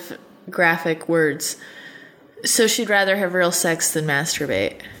lot of graphic words. So she'd rather have real sex than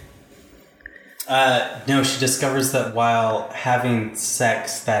masturbate. No, she discovers that while having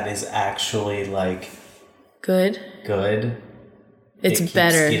sex that is actually, like... Good? It keeps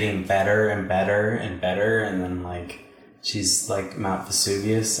better. Getting better and better and better, and then, like, she's like Mount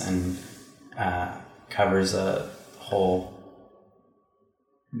Vesuvius and covers a whole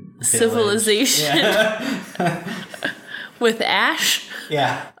civilization. Yeah. With ash?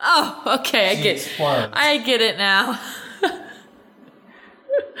 Yeah. Oh, okay, I get it now.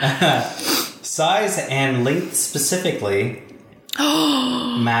 Size and length specifically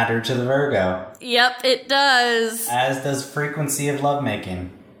matter to the Virgo. Yep, it does. As does frequency of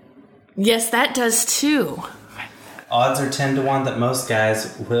lovemaking. Yes, that does too. Odds are 10 to 1 that most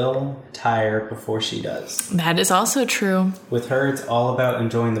guys will tire before she does. That is also true. With her, it's all about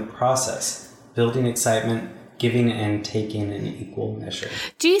enjoying the process, building excitement, giving and taking in equal measure.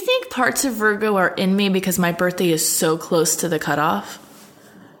 Do you think parts of Virgo are in me because my birthday is so close to the cutoff?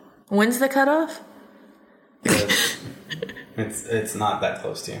 When's the cutoff? It's not that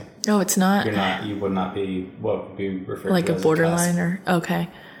close to you. Oh, it's not? You would not be what would be referred like to a as borderline a or okay.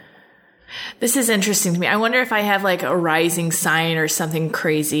 This is interesting to me. I wonder if I have like a rising sign or something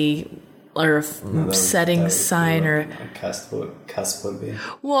crazy or a setting sign or a cusp would be.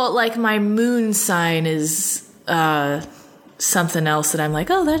 Well, like my moon sign is something else that I'm like,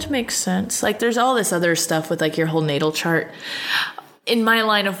 oh, that makes sense. Like there's all this other stuff with like your whole natal chart. In my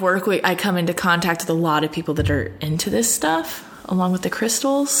line of work, I come into contact with a lot of people that are into this stuff, along with the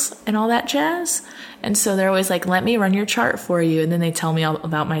crystals and all that jazz. And so they're always like, let me run your chart for you. And then they tell me all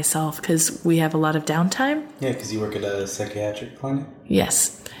about myself because we have a lot of downtime. Yeah, because you work at a psychiatric clinic.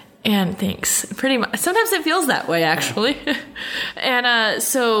 Yes. And thanks. Pretty much. Sometimes it feels that way, actually. And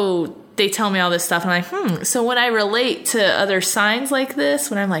so they tell me all this stuff. And I'm like, So when I relate to other signs like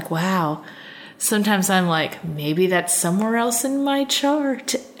this, when I'm like, wow, sometimes I'm like, maybe that's somewhere else in my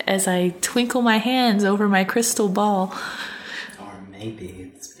chart as I twinkle my hands over my crystal ball. Or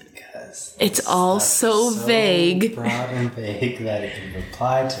maybe it's because it's all so vague. Broad and vague that it can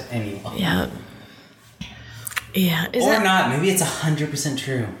apply to anyone. Yeah. Yeah. Not. Maybe it's 100%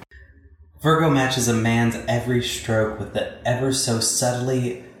 true. Virgo matches a man's every stroke with the ever so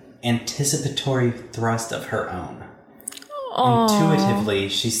subtly anticipatory thrust of her own. Aww. Intuitively,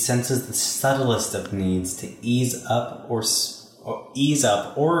 she senses the subtlest of needs to ease up or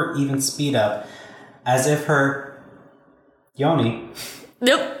even speed up, as if her yoni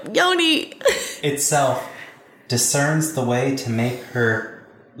itself discerns the way to make her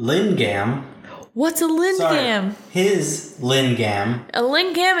lingam. What's a lingam? His lingam. A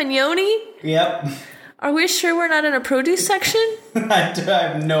lingam and yoni? Yep. Are we sure we're not in a produce section? I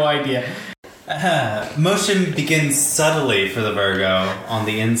have no idea. Motion begins subtly for the Virgo on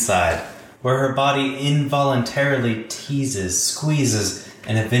the inside, where her body involuntarily teases, squeezes,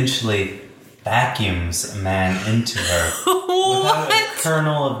 and eventually vacuums a man into her without a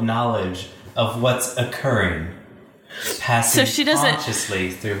kernel of knowledge of what's occurring, passing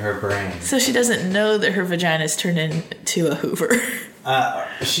consciously through her brain. So she doesn't know that her vagina's turned into a Hoover.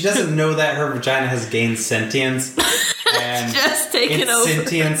 She doesn't know that her vagina has gained sentience. And just taken over.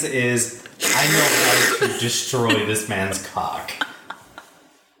 Sentience is, I know how to destroy this man's cock.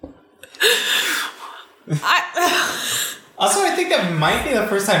 Also, I think that might be the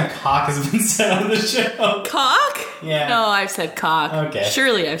first time cock has been said on the show. Cock? Yeah. No, I've said cock. Okay.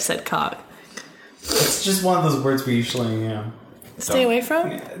 Surely I've said cock. It's just one of those words we usually, stay away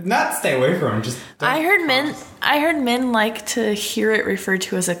from? Not stay away from, just don't. I heard men like to hear it referred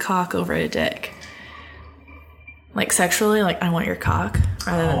to as a cock over a dick. Like sexually, like I want your cock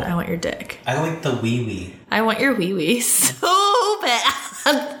rather than I want your dick. I like the wee-wee. I want your wee-wee so bad.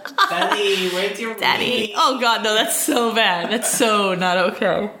 Daddy, where's your Daddy? wee-wee? Oh God, no, that's so bad. That's so not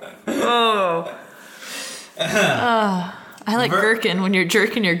okay. Oh. I like gherkin when you're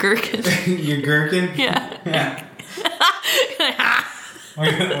jerking your gherkin. Your gherkin? Yeah.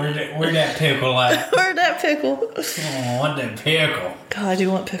 Where'd that pickle at? Where'd that pickle? Oh, what that pickle? God, I do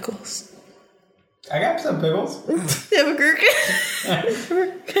want pickles. I got some pickles. You have a gherkin? I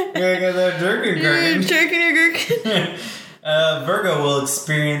got that gherkin. You're jerking your gherkin? Virgo will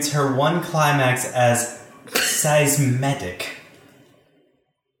experience her one climax as seismic,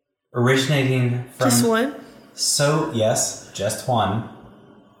 originating from... Just one? Yes, just one.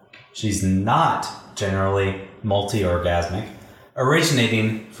 She's not generally multi-orgasmic,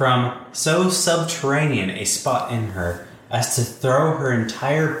 originating from so subterranean a spot in her as to throw her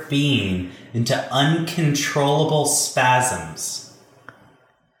entire being into uncontrollable spasms.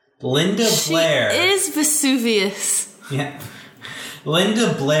 Linda Blair... She is Vesuvius. Yeah.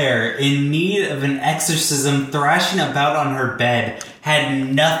 Linda Blair, in need of an exorcism, thrashing about on her bed,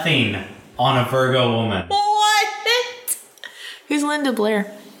 had nothing on a Virgo woman. What? Who's Linda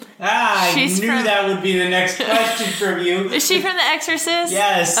Blair? I knew that would be the next question from you. Is she from The Exorcist?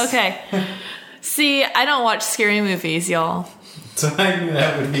 Yes. Okay. See, I don't watch scary movies, y'all. So I knew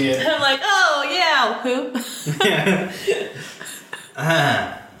that would be it. I'm like, oh, yeah, who?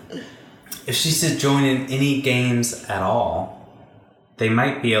 If she's to join in any games at all, they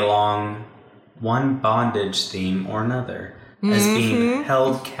might be along one bondage theme or another, as being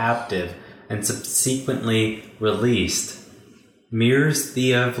held captive and subsequently released mirrors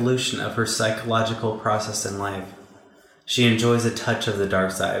the evolution of her psychological process in life. She enjoys a touch of the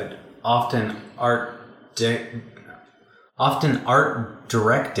dark side, often art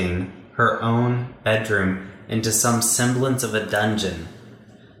directing her own bedroom into some semblance of a dungeon,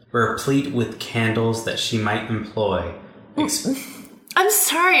 replete with candles that she might employ. I'm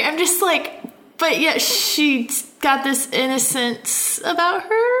sorry, I'm just like, but yet she's got this innocence about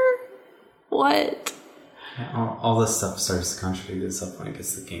her? What? All this stuff starts to contradict itself when it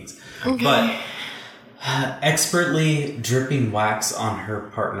gets to the Kings. Okay. But expertly dripping wax on her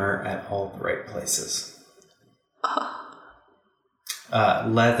partner at all the right places.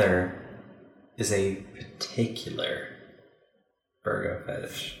 Leather is a particular Virgo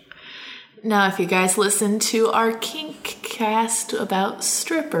fetish. Now, if you guys listen to our kink cast about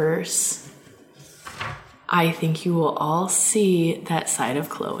strippers, I think you will all see that side of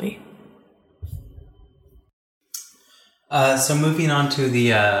Chloe. So moving on to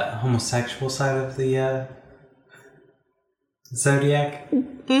the homosexual side of the zodiac.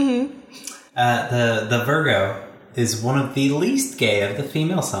 Mm-hmm. The Virgo is one of the least gay of the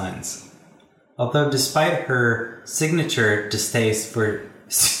female signs. Although despite her signature distaste for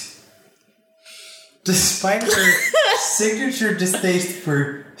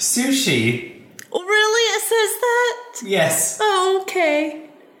sushi. Really? It says that? Yes. Oh, okay.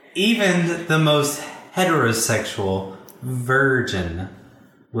 Even the most heterosexual virgin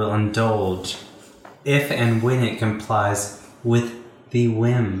will indulge if and when it complies with the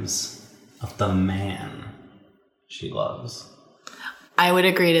whims of the man she loves. I would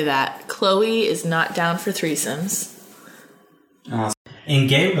agree to that. Chloe is not down for threesomes. In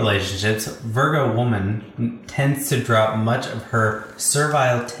gay relationships, Virgo woman tends to drop much of her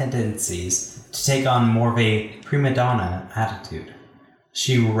servile tendencies to take on more of a prima donna attitude.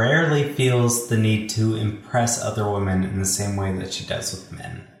 She rarely feels the need to impress other women in the same way that she does with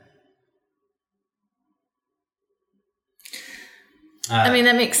men. I mean,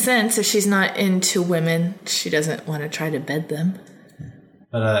 that makes sense. If she's not into women, she doesn't want to try to bed them.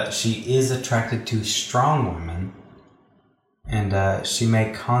 But she is attracted to strong women. And she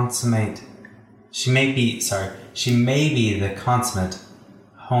may be the consummate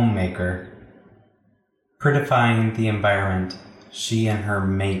homemaker, prettifying the environment she and her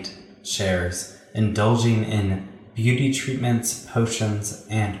mate shares, indulging in beauty treatments, potions,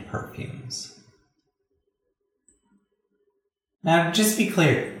 and perfumes. Now, just be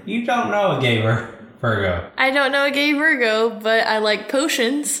clear, you don't know a gay Virgo. I don't know a gay Virgo, but I like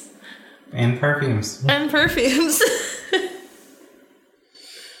potions. And perfumes. And perfumes.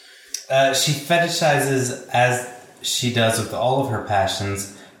 She fetishizes, as she does with all of her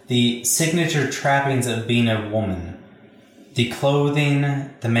passions, the signature trappings of being a woman. The clothing,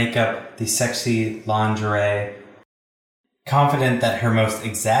 the makeup, the sexy lingerie. Confident that her most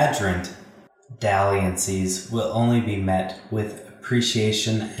exaggerant dalliances will only be met with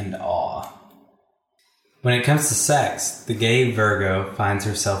appreciation and awe. When it comes to sex, the gay Virgo finds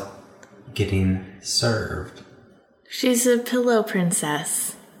herself getting served. She's a pillow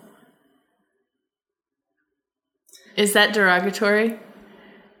princess. Is that derogatory?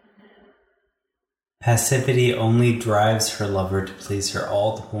 Passivity only drives her lover to please her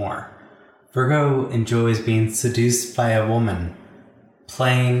all the more. Virgo enjoys being seduced by a woman,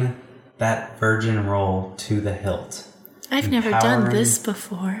 playing that virgin role to the hilt. I've never done this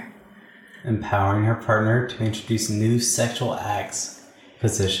before. Empowering her partner to introduce new sexual acts,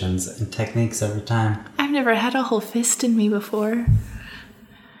 positions, and techniques over time. I've never had a whole fist in me before.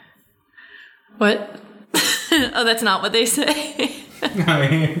 What? Oh, that's not what they say. I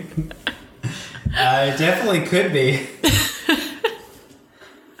mean, it definitely could be.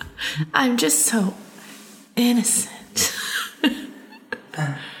 I'm just so innocent.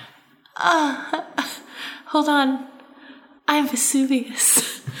 Hold on. I'm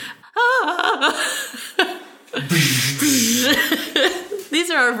Vesuvius.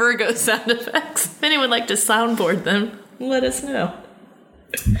 These are our Virgo sound effects. If anyone would like to soundboard them, let us know.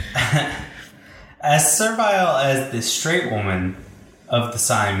 As servile as the straight woman of the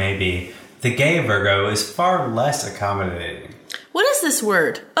sign may be, the gay Virgo is far less accommodating. What is this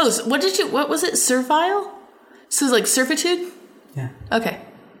word? Oh, what was it? Servile? So it's like servitude? Yeah. Okay.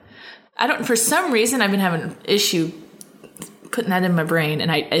 For some reason, I've been having an issue putting that in my brain,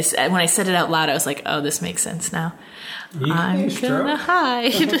 and when I said it out loud, I was like, oh, this makes sense now. I'm gonna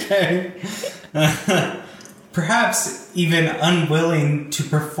hide. Okay. Perhaps even unwilling to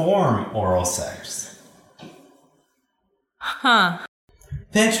perform oral sex. Huh.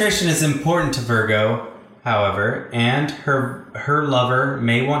 Penetration is important to Virgo, however, and her lover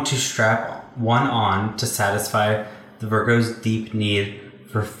may want to strap one on to satisfy the Virgo's deep need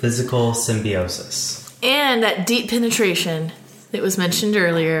for physical symbiosis. And that deep penetration that was mentioned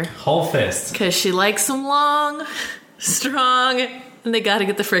earlier. Whole fist. Because she likes them long, strong, and they gotta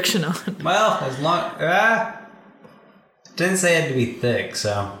get the friction on. Well, as long... didn't say it had to be thick,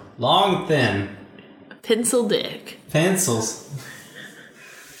 so... Long, thin. Pencil dick. Pencils.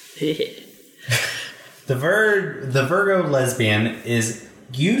 The Virgo lesbian is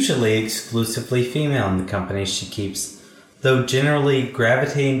usually exclusively female in the company she keeps, though generally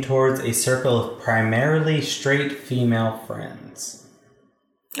gravitating towards a circle of primarily straight female friends.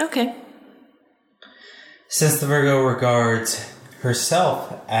 Okay. Since the Virgo regards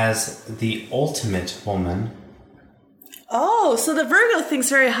herself as the ultimate woman. Oh, so the Virgo thinks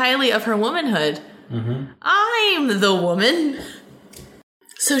very highly of her womanhood. Mm-hmm. I'm the woman.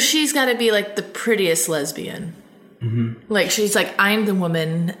 So she's got to be like the prettiest lesbian. Mm-hmm. Like she's like, I'm the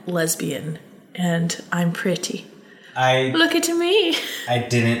woman lesbian and I'm pretty. Look at me. I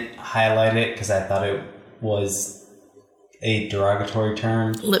didn't highlight it because I thought it was a derogatory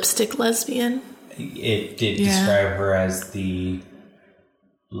term. Lipstick lesbian. It did describe her as the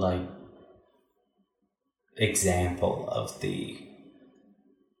example of the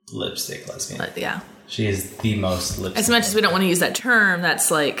lipstick lesbian. Yeah. She is the most lipstick. As much as we don't want to use that term, that's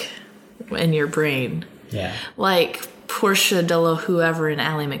like in your brain. Yeah. Like Portia de la whoever in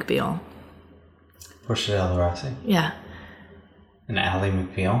Ally McBeal. Portia de la Rossi? Yeah. And Ally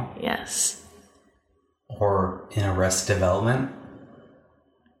McBeal? Yes. Or in Arrested Development?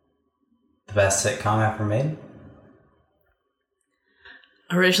 The best sitcom ever made?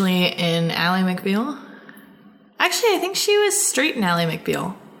 Originally in Ally McBeal? Actually, I think she was straight in Ally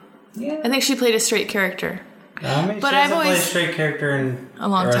McBeal. Yeah. I think she played a straight character. I mean, but she I've hasn't always played a straight character in a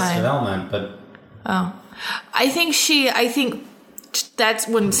long Arrested time. Development, but... Oh. I think that's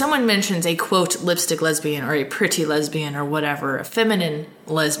when someone mentions a, quote, lipstick lesbian or a pretty lesbian or whatever, a feminine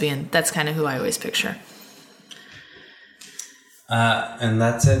lesbian, that's kind of who I always picture. And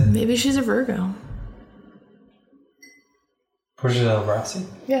that's it. Maybe she's a Virgo. Portia de la Rossi?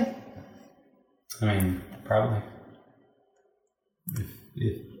 Yeah. I mean, probably.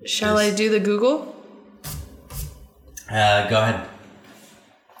 Shall I do the Google? Go ahead.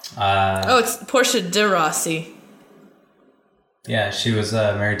 It's Portia de Rossi. Yeah, she was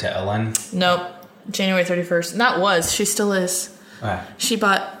married to Ellen. Nope. January 31st. Not was. She still is. Right. She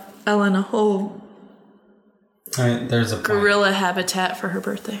bought Ellen a whole I mean, there's a point. gorilla habitat for her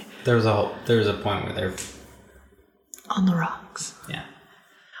birthday. There was a point where they're on the rocks. Yeah.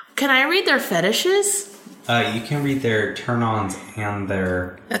 Can I read their fetishes? You can read their turn-ons and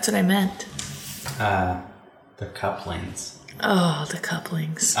their... That's what I meant. Their couplings. Oh, the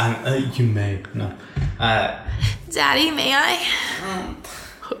couplings. You may. No. Daddy, may I?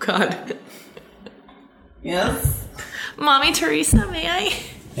 Oh, God. Yes? Mommy Teresa, may I?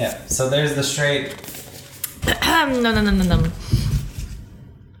 Yeah, so there's the straight... No.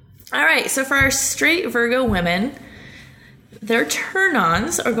 All right, so for our straight Virgo women, their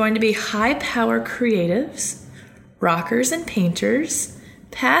turn-ons are going to be high-power creatives, rockers and painters,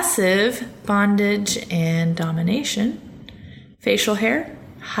 passive, bondage and domination, facial hair,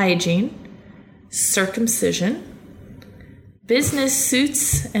 hygiene, circumcision, business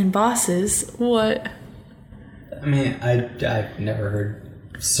suits and bosses. What? I mean, I've never heard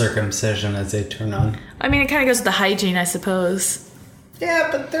circumcision as a turn-on. I mean, it kind of goes with the hygiene, I suppose. Yeah,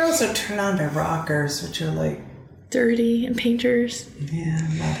 but they're also turned on by rockers, which are like... dirty, and painters. Yeah,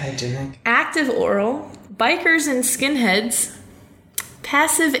 not hygienic. Active oral, bikers and skinheads,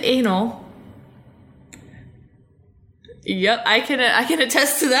 passive anal. Yep, I can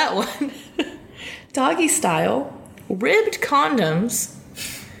attest to that one. Doggy style, ribbed condoms,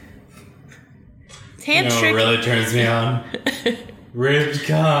 tantric. You know what really turns me on? Ribbed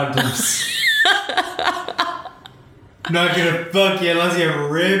condoms. Not gonna fuck you unless you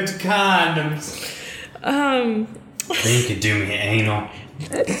have ribbed condoms. Then you could do me anal.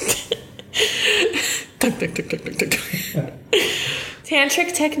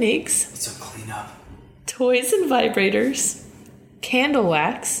 Tantric techniques. So clean up. Toys and vibrators. Candle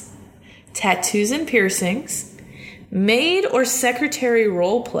wax. Tattoos and piercings. Maid or secretary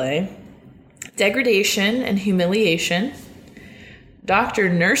role play. Degradation and humiliation.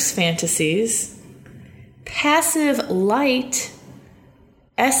 Doctor-nurse fantasies. Passive light.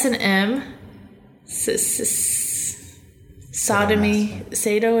 S&M. Sodomy.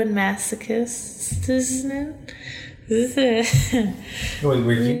 Sadomasochism. Wait,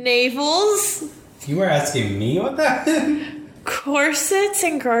 were you... Navels. You were asking me what that is? Corsets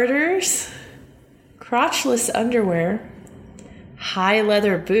and garters. Crotchless underwear. High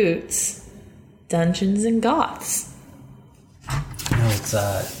leather boots. Dungeons and goths. No, it's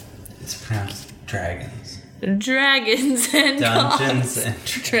pronounced dragons. Dragons and Dungeons goths. and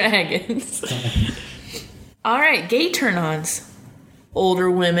Dragons. Alright, gay turn-ons. Older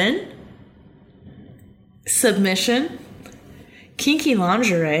women. Submission. Kinky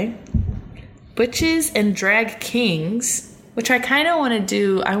lingerie. Butches and drag kings. Which I kind of want to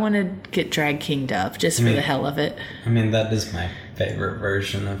do. I want to get drag kinged up just for the hell of it. I mean, that is my favorite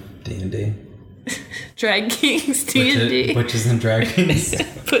version of D&D. Drag Kings D&D. Witches and Drag Kings.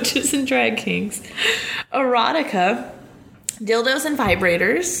 Butches and Drag Kings. Erotica. Dildos and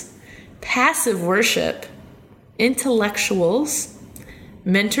vibrators. Passive worship. Intellectuals.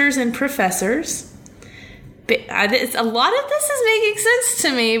 Mentors and professors. A lot of this is making sense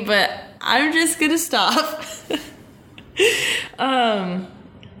to me, but I'm just going to stop.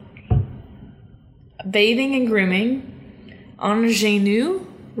 Bathing and grooming. Ingenue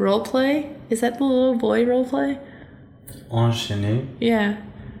roleplay. Is that the little boy roleplay? Ingenue? Yeah.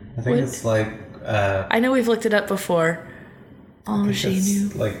 I think it's like... I know we've looked it up before. Ingenue.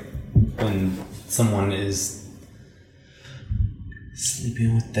 Like when someone is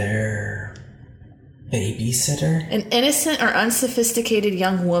sleeping with their babysitter. An innocent or unsophisticated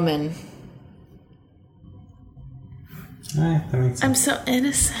young woman. Alright, that makes sense. I'm so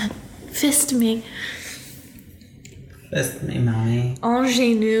innocent. Fist me. Fist me, mommy.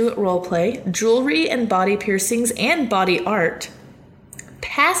 Ingenue roleplay. Jewelry and body piercings and body art.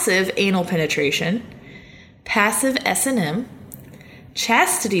 Passive anal penetration. Passive S&M.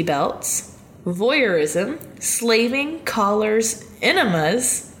 Chastity belts. Voyeurism. Slaving. Collars.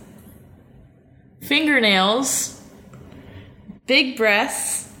 Enemas. Fingernails. Big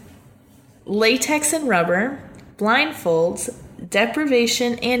breasts. Latex and rubber. Blindfolds.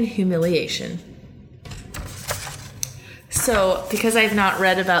 Deprivation and humiliation. So, because I've not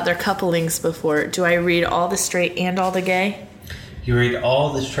read about their couplings before, do I read all the straight and all the gay? You read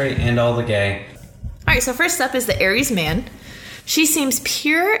all the straight and all the gay. Alright, so first up is the Aries man. She seems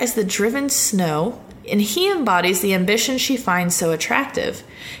pure as the driven snow, and he embodies the ambition she finds so attractive.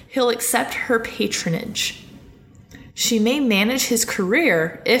 He'll accept her patronage. She may manage his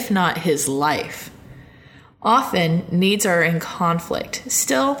career, if not his life. Often, needs are in conflict.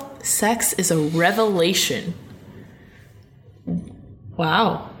 Still, sex is a revelation.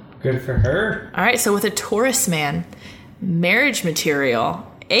 Wow. Good for her. All right, so with a Taurus man, marriage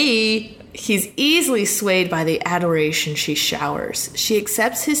material. He's easily swayed by the adoration she showers. She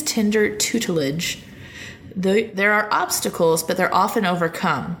accepts his tender tutelage. There are obstacles, but they're often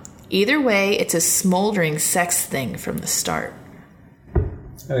overcome. Either way, it's a smoldering sex thing from the start.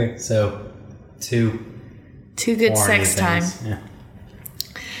 Okay, so two good sex time. Yeah.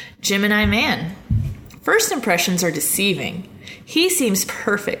 Gemini man. First impressions are deceiving. He seems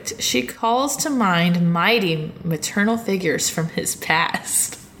perfect. She calls to mind mighty maternal figures from his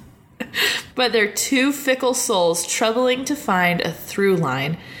past. But they're two fickle souls troubling to find a through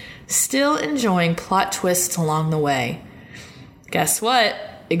line, still enjoying plot twists along the way. Guess what?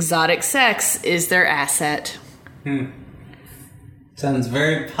 Exotic sex is their asset. Sounds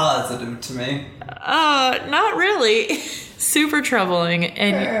very positive to me. Not really. Super troubling,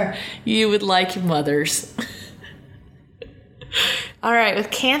 and you would like mothers. All right, with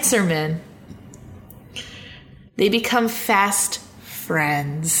Cancer men, they become fast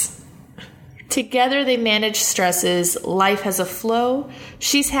friends. Together they manage stresses. Life has a flow.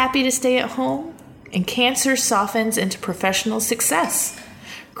 She's happy to stay at home, and Cancer softens into professional success.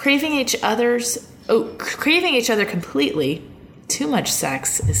 Craving each other completely. Too much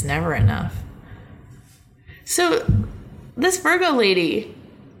sex is never enough. So, this Virgo lady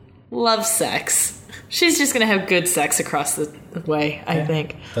loves sex. She's just going to have good sex across the way, I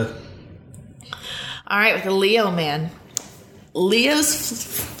think. All right, with the Leo man. Leo's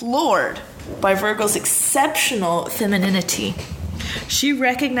floored by Virgo's exceptional femininity. She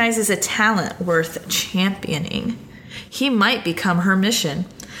recognizes a talent worth championing. He might become her mission.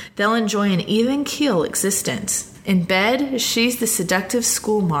 They'll enjoy an even keel existence. In bed, she's the seductive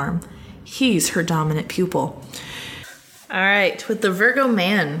schoolmarm. He's her dominant pupil. All right, with the Virgo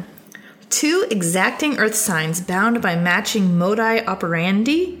man. Two exacting earth signs bound by matching modi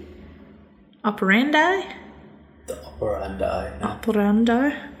operandi. Operandi? The operandi.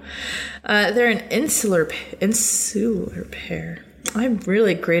 Operandi. They're an insular pair. I'm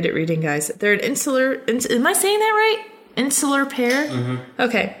really great at reading, guys. They're an insular... am I saying that right? Insular pair? Mm-hmm.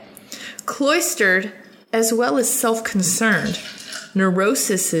 Okay. Cloistered as well as self-concerned.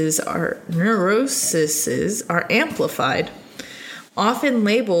 Neuroses are amplified. Often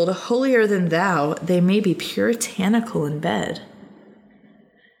labeled holier than thou, they may be puritanical in bed.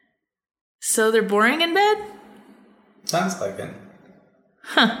 So they're boring in bed? Sounds like it.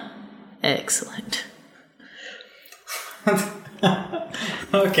 Huh. Excellent.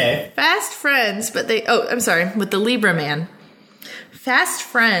 Okay. Fast friends, but they... Oh, I'm sorry. With the Libra man. Fast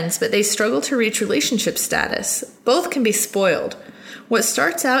friends, but they struggle to reach relationship status. Both can be spoiled. What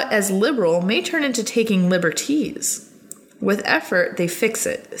starts out as liberal may turn into taking liberties. With effort, they fix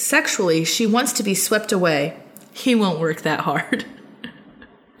it. Sexually, she wants to be swept away. He won't work that hard.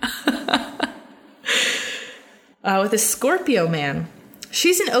 With a Scorpio man,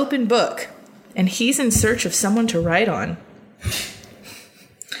 she's an open book, and he's in search of someone to write on.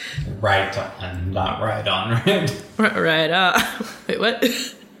 Right on, not right on, right? Right. Wait, what?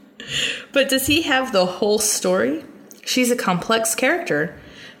 But does he have the whole story? She's a complex character.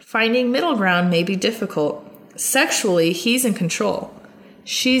 Finding middle ground may be difficult. Sexually, he's in control.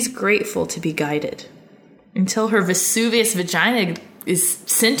 She's grateful to be guided. Until her Vesuvius vagina is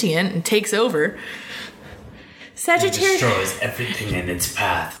sentient and takes over. Sagittarius destroys everything in its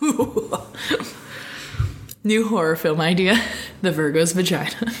path. New horror film idea. The Virgo's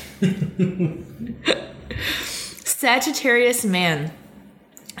vagina. Sagittarius man.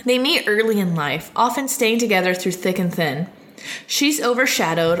 They meet early in life, often staying together through thick and thin. She's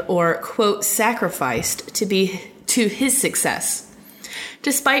overshadowed or, quote, sacrificed to his success.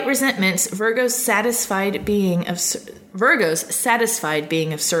 Despite resentments, Virgo's satisfied being of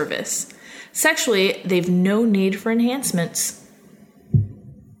service. Sexually, they've no need for enhancements.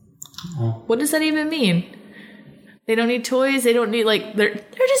 Oh. What does that even mean? They don't need toys. They don't need, like, they're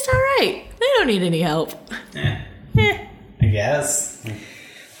just all right. They don't need any help. I guess.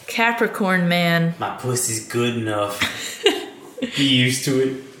 Capricorn man. My pussy's good enough. Be used to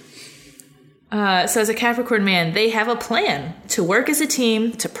it. So as a Capricorn man, they have a plan to work as a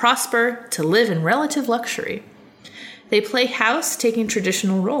team, to prosper, to live in relative luxury. They play house, taking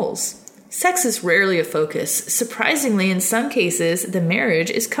traditional roles. Sex is rarely a focus. Surprisingly, in some cases, the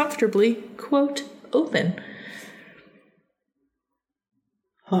marriage is comfortably, quote, open.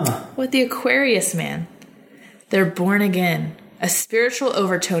 With the Aquarius man, they're born again. A spiritual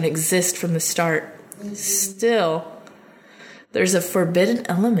overtone exists from the start. Still, there's a forbidden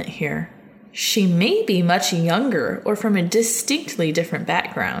element here. She may be much younger or from a distinctly different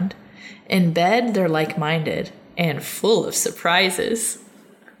background. In bed, they're like-minded and full of surprises.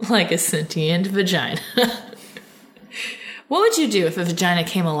 Like a sentient vagina. What would you do if a vagina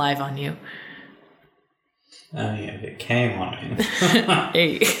came alive on you? Oh, yeah, if it came on me.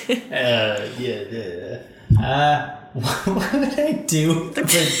 Hey. What would I do if the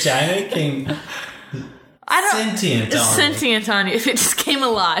vagina came sentient on me? Sentient on you. If it just came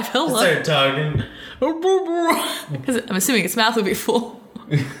alive. Hello. Start talking. Because I'm assuming its mouth would be full.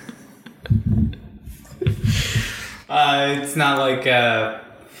 It's not like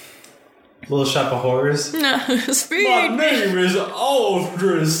Little Shop of Horrors. No, speak. My name is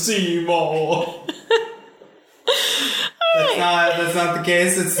Aldrin Seymour. That's not the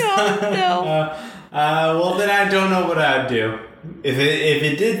case. It's No. Well, then I don't know what I'd do. If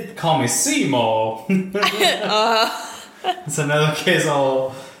it did call me Seymour, it's another case.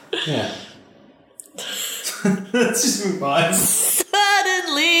 Yeah. Let's just move on.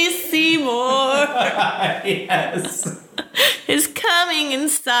 Suddenly Seymour Yes. is coming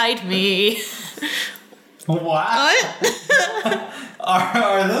inside me. What?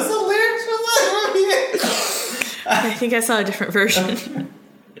 Are those the lyrics for that movie? I think I saw a different version.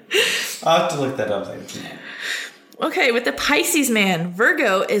 I'll have to look that up later. Okay, with the Pisces man,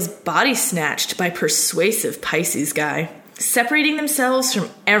 Virgo is body snatched by persuasive Pisces guy. Separating themselves from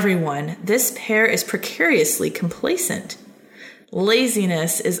everyone, this pair is precariously complacent.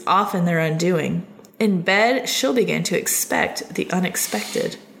 Laziness is often their undoing. In bed, she'll begin to expect the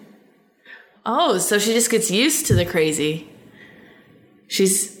unexpected. Oh, so she just gets used to the crazy.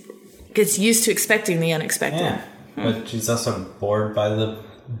 Gets used to expecting the unexpected. Yeah, but she's also bored by the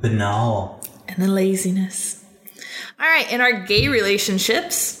banal. And the laziness. All right, in our gay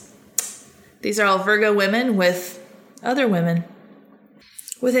relationships, these are all Virgo women with other women.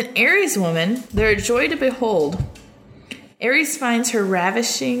 With an Aries woman, they're a joy to behold. Aries finds her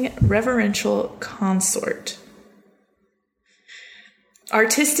ravishing, reverential consort.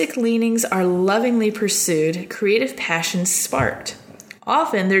 Artistic leanings are lovingly pursued, creative passions sparked.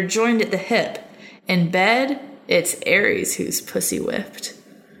 Often they're joined at the hip. In bed, it's Aries who's pussy whipped.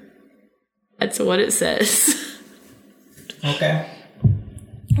 That's what it says. Okay.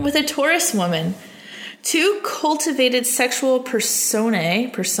 With a Taurus woman, two cultivated sexual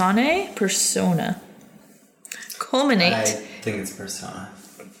persona culminate. I think it's persona.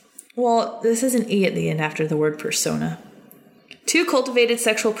 Well, this is an E at the end after the word persona. Two cultivated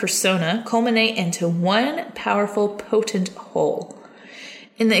sexual persona culminate into one powerful, potent whole.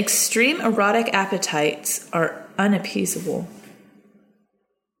 In the extreme, erotic appetites are unappeasable.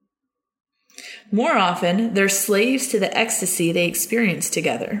 More often, they're slaves to the ecstasy they experience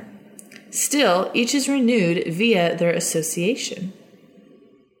together. Still, each is renewed via their association.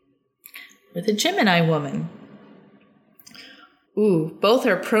 With a Gemini woman. Ooh, both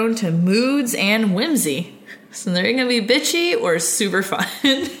are prone to moods and whimsy. So they're going to be bitchy or super fun.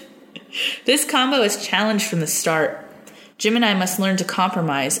 This combo is challenged from the start. Gemini must learn to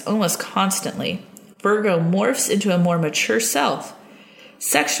compromise almost constantly. Virgo morphs into a more mature self.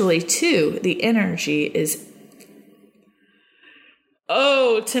 Sexually, too, the energy is...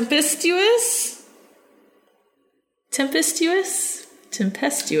 tempestuous? Tempestuous?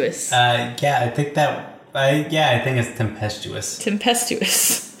 Tempestuous. I think it's tempestuous.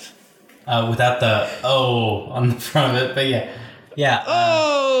 Tempestuous. Without the O on the front of it, but yeah. Yeah.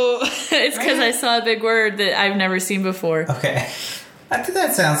 It's because I saw a big word that I've never seen before. Okay. I think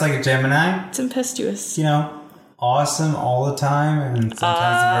that sounds like a Gemini. Tempestuous. You know, awesome all the time, and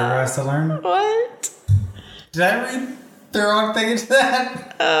sometimes the Virgo has to learn. What? Did I read the wrong thing into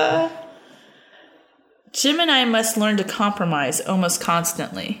that? Gemini must learn to compromise almost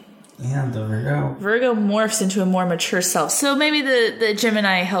constantly. Yeah, the Virgo. Virgo morphs into a more mature self. So maybe the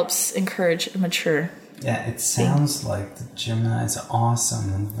Gemini helps encourage a mature. Yeah, it sounds like the Gemini is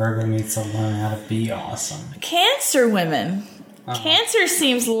awesome, and Virgo needs to learn how to be awesome. Cancer women. Cancer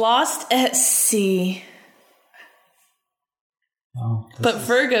seems lost at sea. Oh, but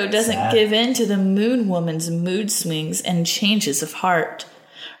Virgo doesn't give in to the moon woman's mood swings and changes of heart.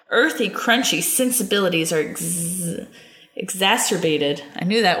 Earthy, crunchy sensibilities are exacerbated. I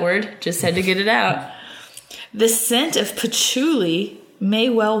knew that word, just had to get it out. The scent of patchouli may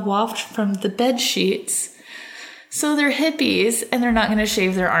well waft from the bed sheets. So they're hippies and they're not going to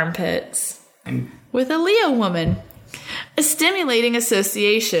shave their armpits. With a Leo woman. A stimulating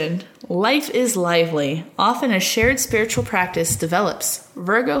association. Life is lively. Often a shared spiritual practice develops.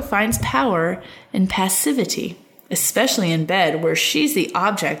 Virgo finds power in passivity, especially in bed where she's the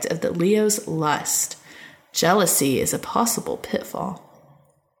object of the Leo's lust. Jealousy is a possible pitfall.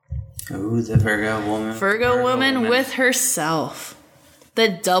 Ooh, the Virgo woman. Virgo woman with herself. The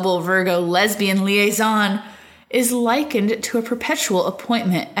double Virgo lesbian liaison is likened to a perpetual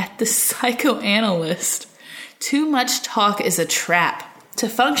appointment at the psychoanalyst. Too much talk is a trap. To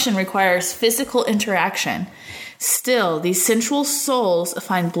function requires physical interaction. Still, these sensual souls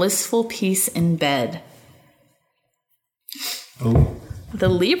find blissful peace in bed. Oh. The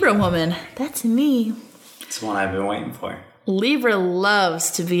Libra woman, that's me. It's the one I've been waiting for. Libra loves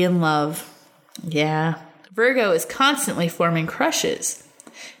to be in love. Yeah. Virgo is constantly forming crushes.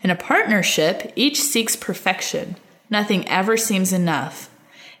 In a partnership, each seeks perfection. Nothing ever seems enough.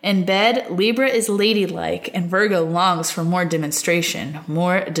 In bed, Libra is ladylike, and Virgo longs for more demonstration,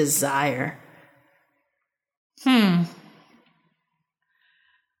 more desire. I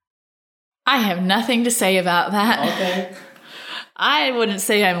have nothing to say about that. Okay. I wouldn't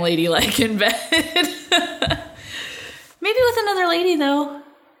say I'm ladylike in bed. Maybe with another lady, though.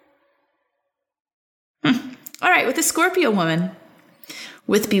 All right, with the Scorpio woman.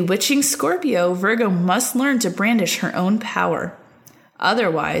 With bewitching Scorpio, Virgo must learn to brandish her own power.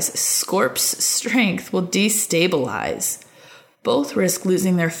 Otherwise, Scorp's strength will destabilize. Both risk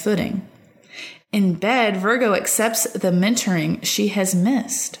losing their footing. In bed, Virgo accepts the mentoring she has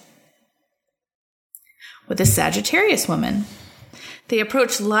missed. With the Sagittarius woman, they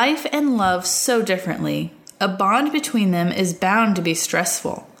approach life and love so differently. A bond between them is bound to be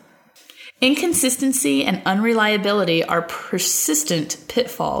stressful. Inconsistency and unreliability are persistent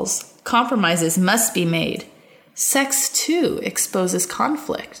pitfalls. Compromises must be made. Sex, too, exposes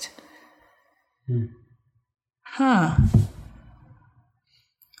conflict. All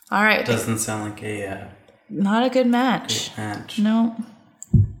right. Doesn't sound like a not a good match. match. No.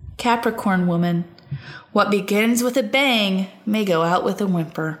 Capricorn woman. What begins with a bang may go out with a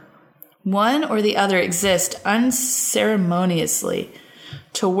whimper. One or the other exist unceremoniously.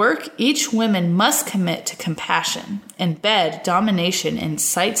 To work, each woman must commit to compassion. In bed, domination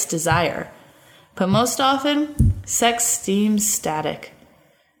incites desire. But most often, sex seems static.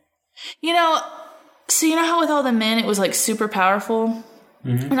 You know how with all the men it was like super powerful?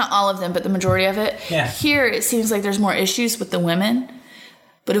 Mm-hmm. Not all of them, but the majority of it. Yeah. Here, it seems like there's more issues with the women.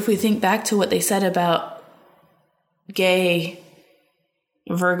 But if we think back to what they said about gay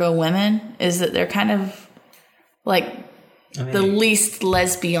Virgo women, is that they're kind of like the least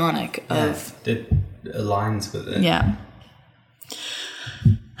lesbianic of... It aligns with it. Yeah.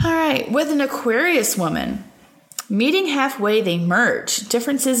 All right, with an Aquarius woman. Meeting halfway, they merge.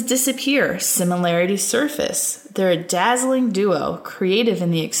 Differences disappear. Similarities surface. They're a dazzling duo, creative in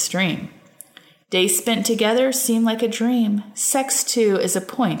the extreme. Days spent together seem like a dream. Sex, too, is a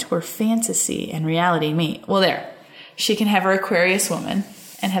point where fantasy and reality meet. Well, there. She can have her Aquarius woman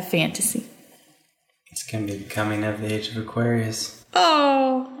and have fantasy. It's going to be the coming of the age of Aquarius.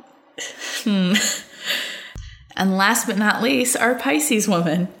 Oh. And last but not least, our Pisces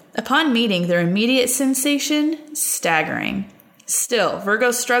woman. Upon meeting, their immediate sensation, staggering. Still,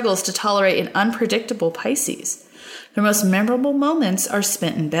 Virgo struggles to tolerate an unpredictable Pisces. Their most memorable moments are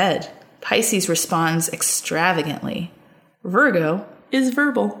spent in bed. Pisces responds extravagantly. Virgo is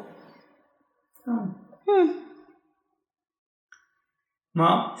verbal.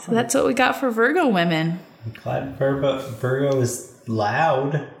 Well, So that's what we got for Virgo women. I'm glad Virgo is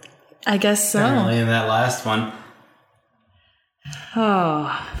loud. I guess so. Apparently in that last one.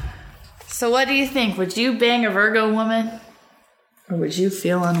 Oh. So what do you think? Would you bang a Virgo woman? Or would you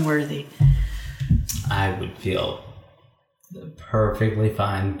feel unworthy? I would feel perfectly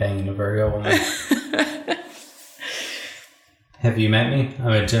fine banging a Virgo woman. Have you met me?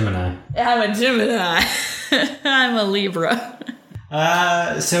 I'm a Gemini. I'm a Gemini. I'm a Libra.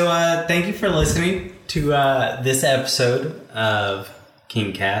 So thank you for listening to this episode of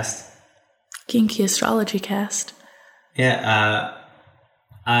KingCast. Kinky Astrology Cast. Yeah,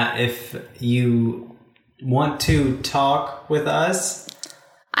 if you want to talk with us...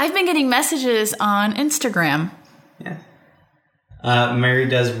 I've been getting messages on Instagram. Yeah. Mary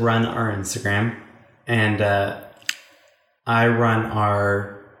does run our Instagram, and I run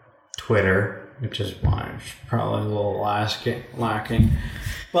our Twitter, which is why it's probably a little lacking.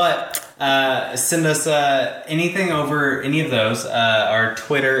 But send us anything over any of those. Our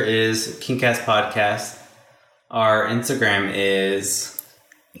Twitter is KingCast Podcast. Our Instagram is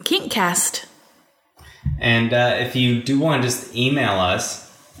Kinkcast. And if you do want to just email us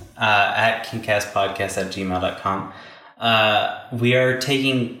at kingcastpodcast@gmail.com, we are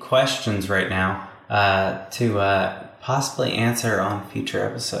taking questions right now to possibly answer on future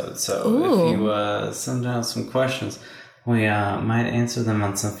episodes. So if you send out some questions, we might answer them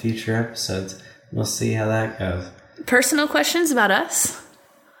on some future episodes. We'll see how that goes. Personal questions about us?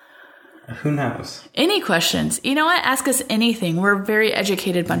 Who knows? Any questions. You know what? Ask us anything. We're a very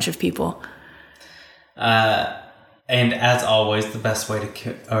educated bunch of people. And as always, the best way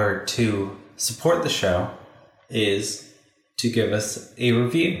to support the show is to give us a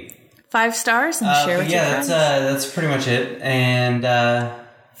review. 5 stars and share with your friends. That's pretty much it. And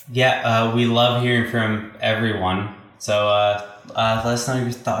we love hearing from everyone. So let us know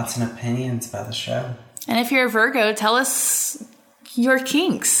your thoughts and opinions about the show. And if you're a Virgo, tell us your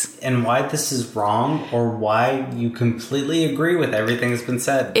kinks. And why this is wrong, or why you completely agree with everything that's been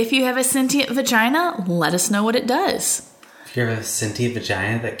said. If you have a sentient vagina, let us know what it does. If you have a sentient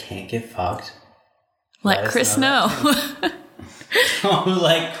vagina that can't get fucked, let Chris know. Oh,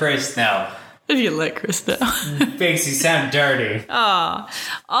 let Chris know. If you let Chris know. Makes you sound dirty.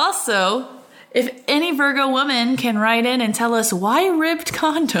 Also, if any Virgo woman can write in and tell us why ribbed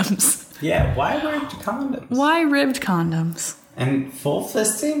condoms. Yeah, why ribbed condoms? Why ribbed condoms? And full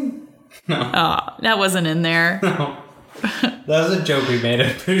fisting? No. Oh, that wasn't in there. No. That was a joke we made,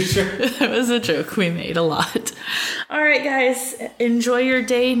 I'm pretty sure. That was a joke we made a lot. All right, guys. Enjoy your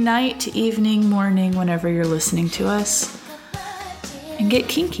day, night, evening, morning, whenever you're listening to us. And get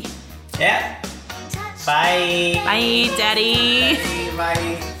kinky. Yeah. Bye. Bye, Daddy.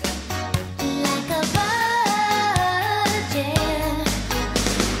 Bye.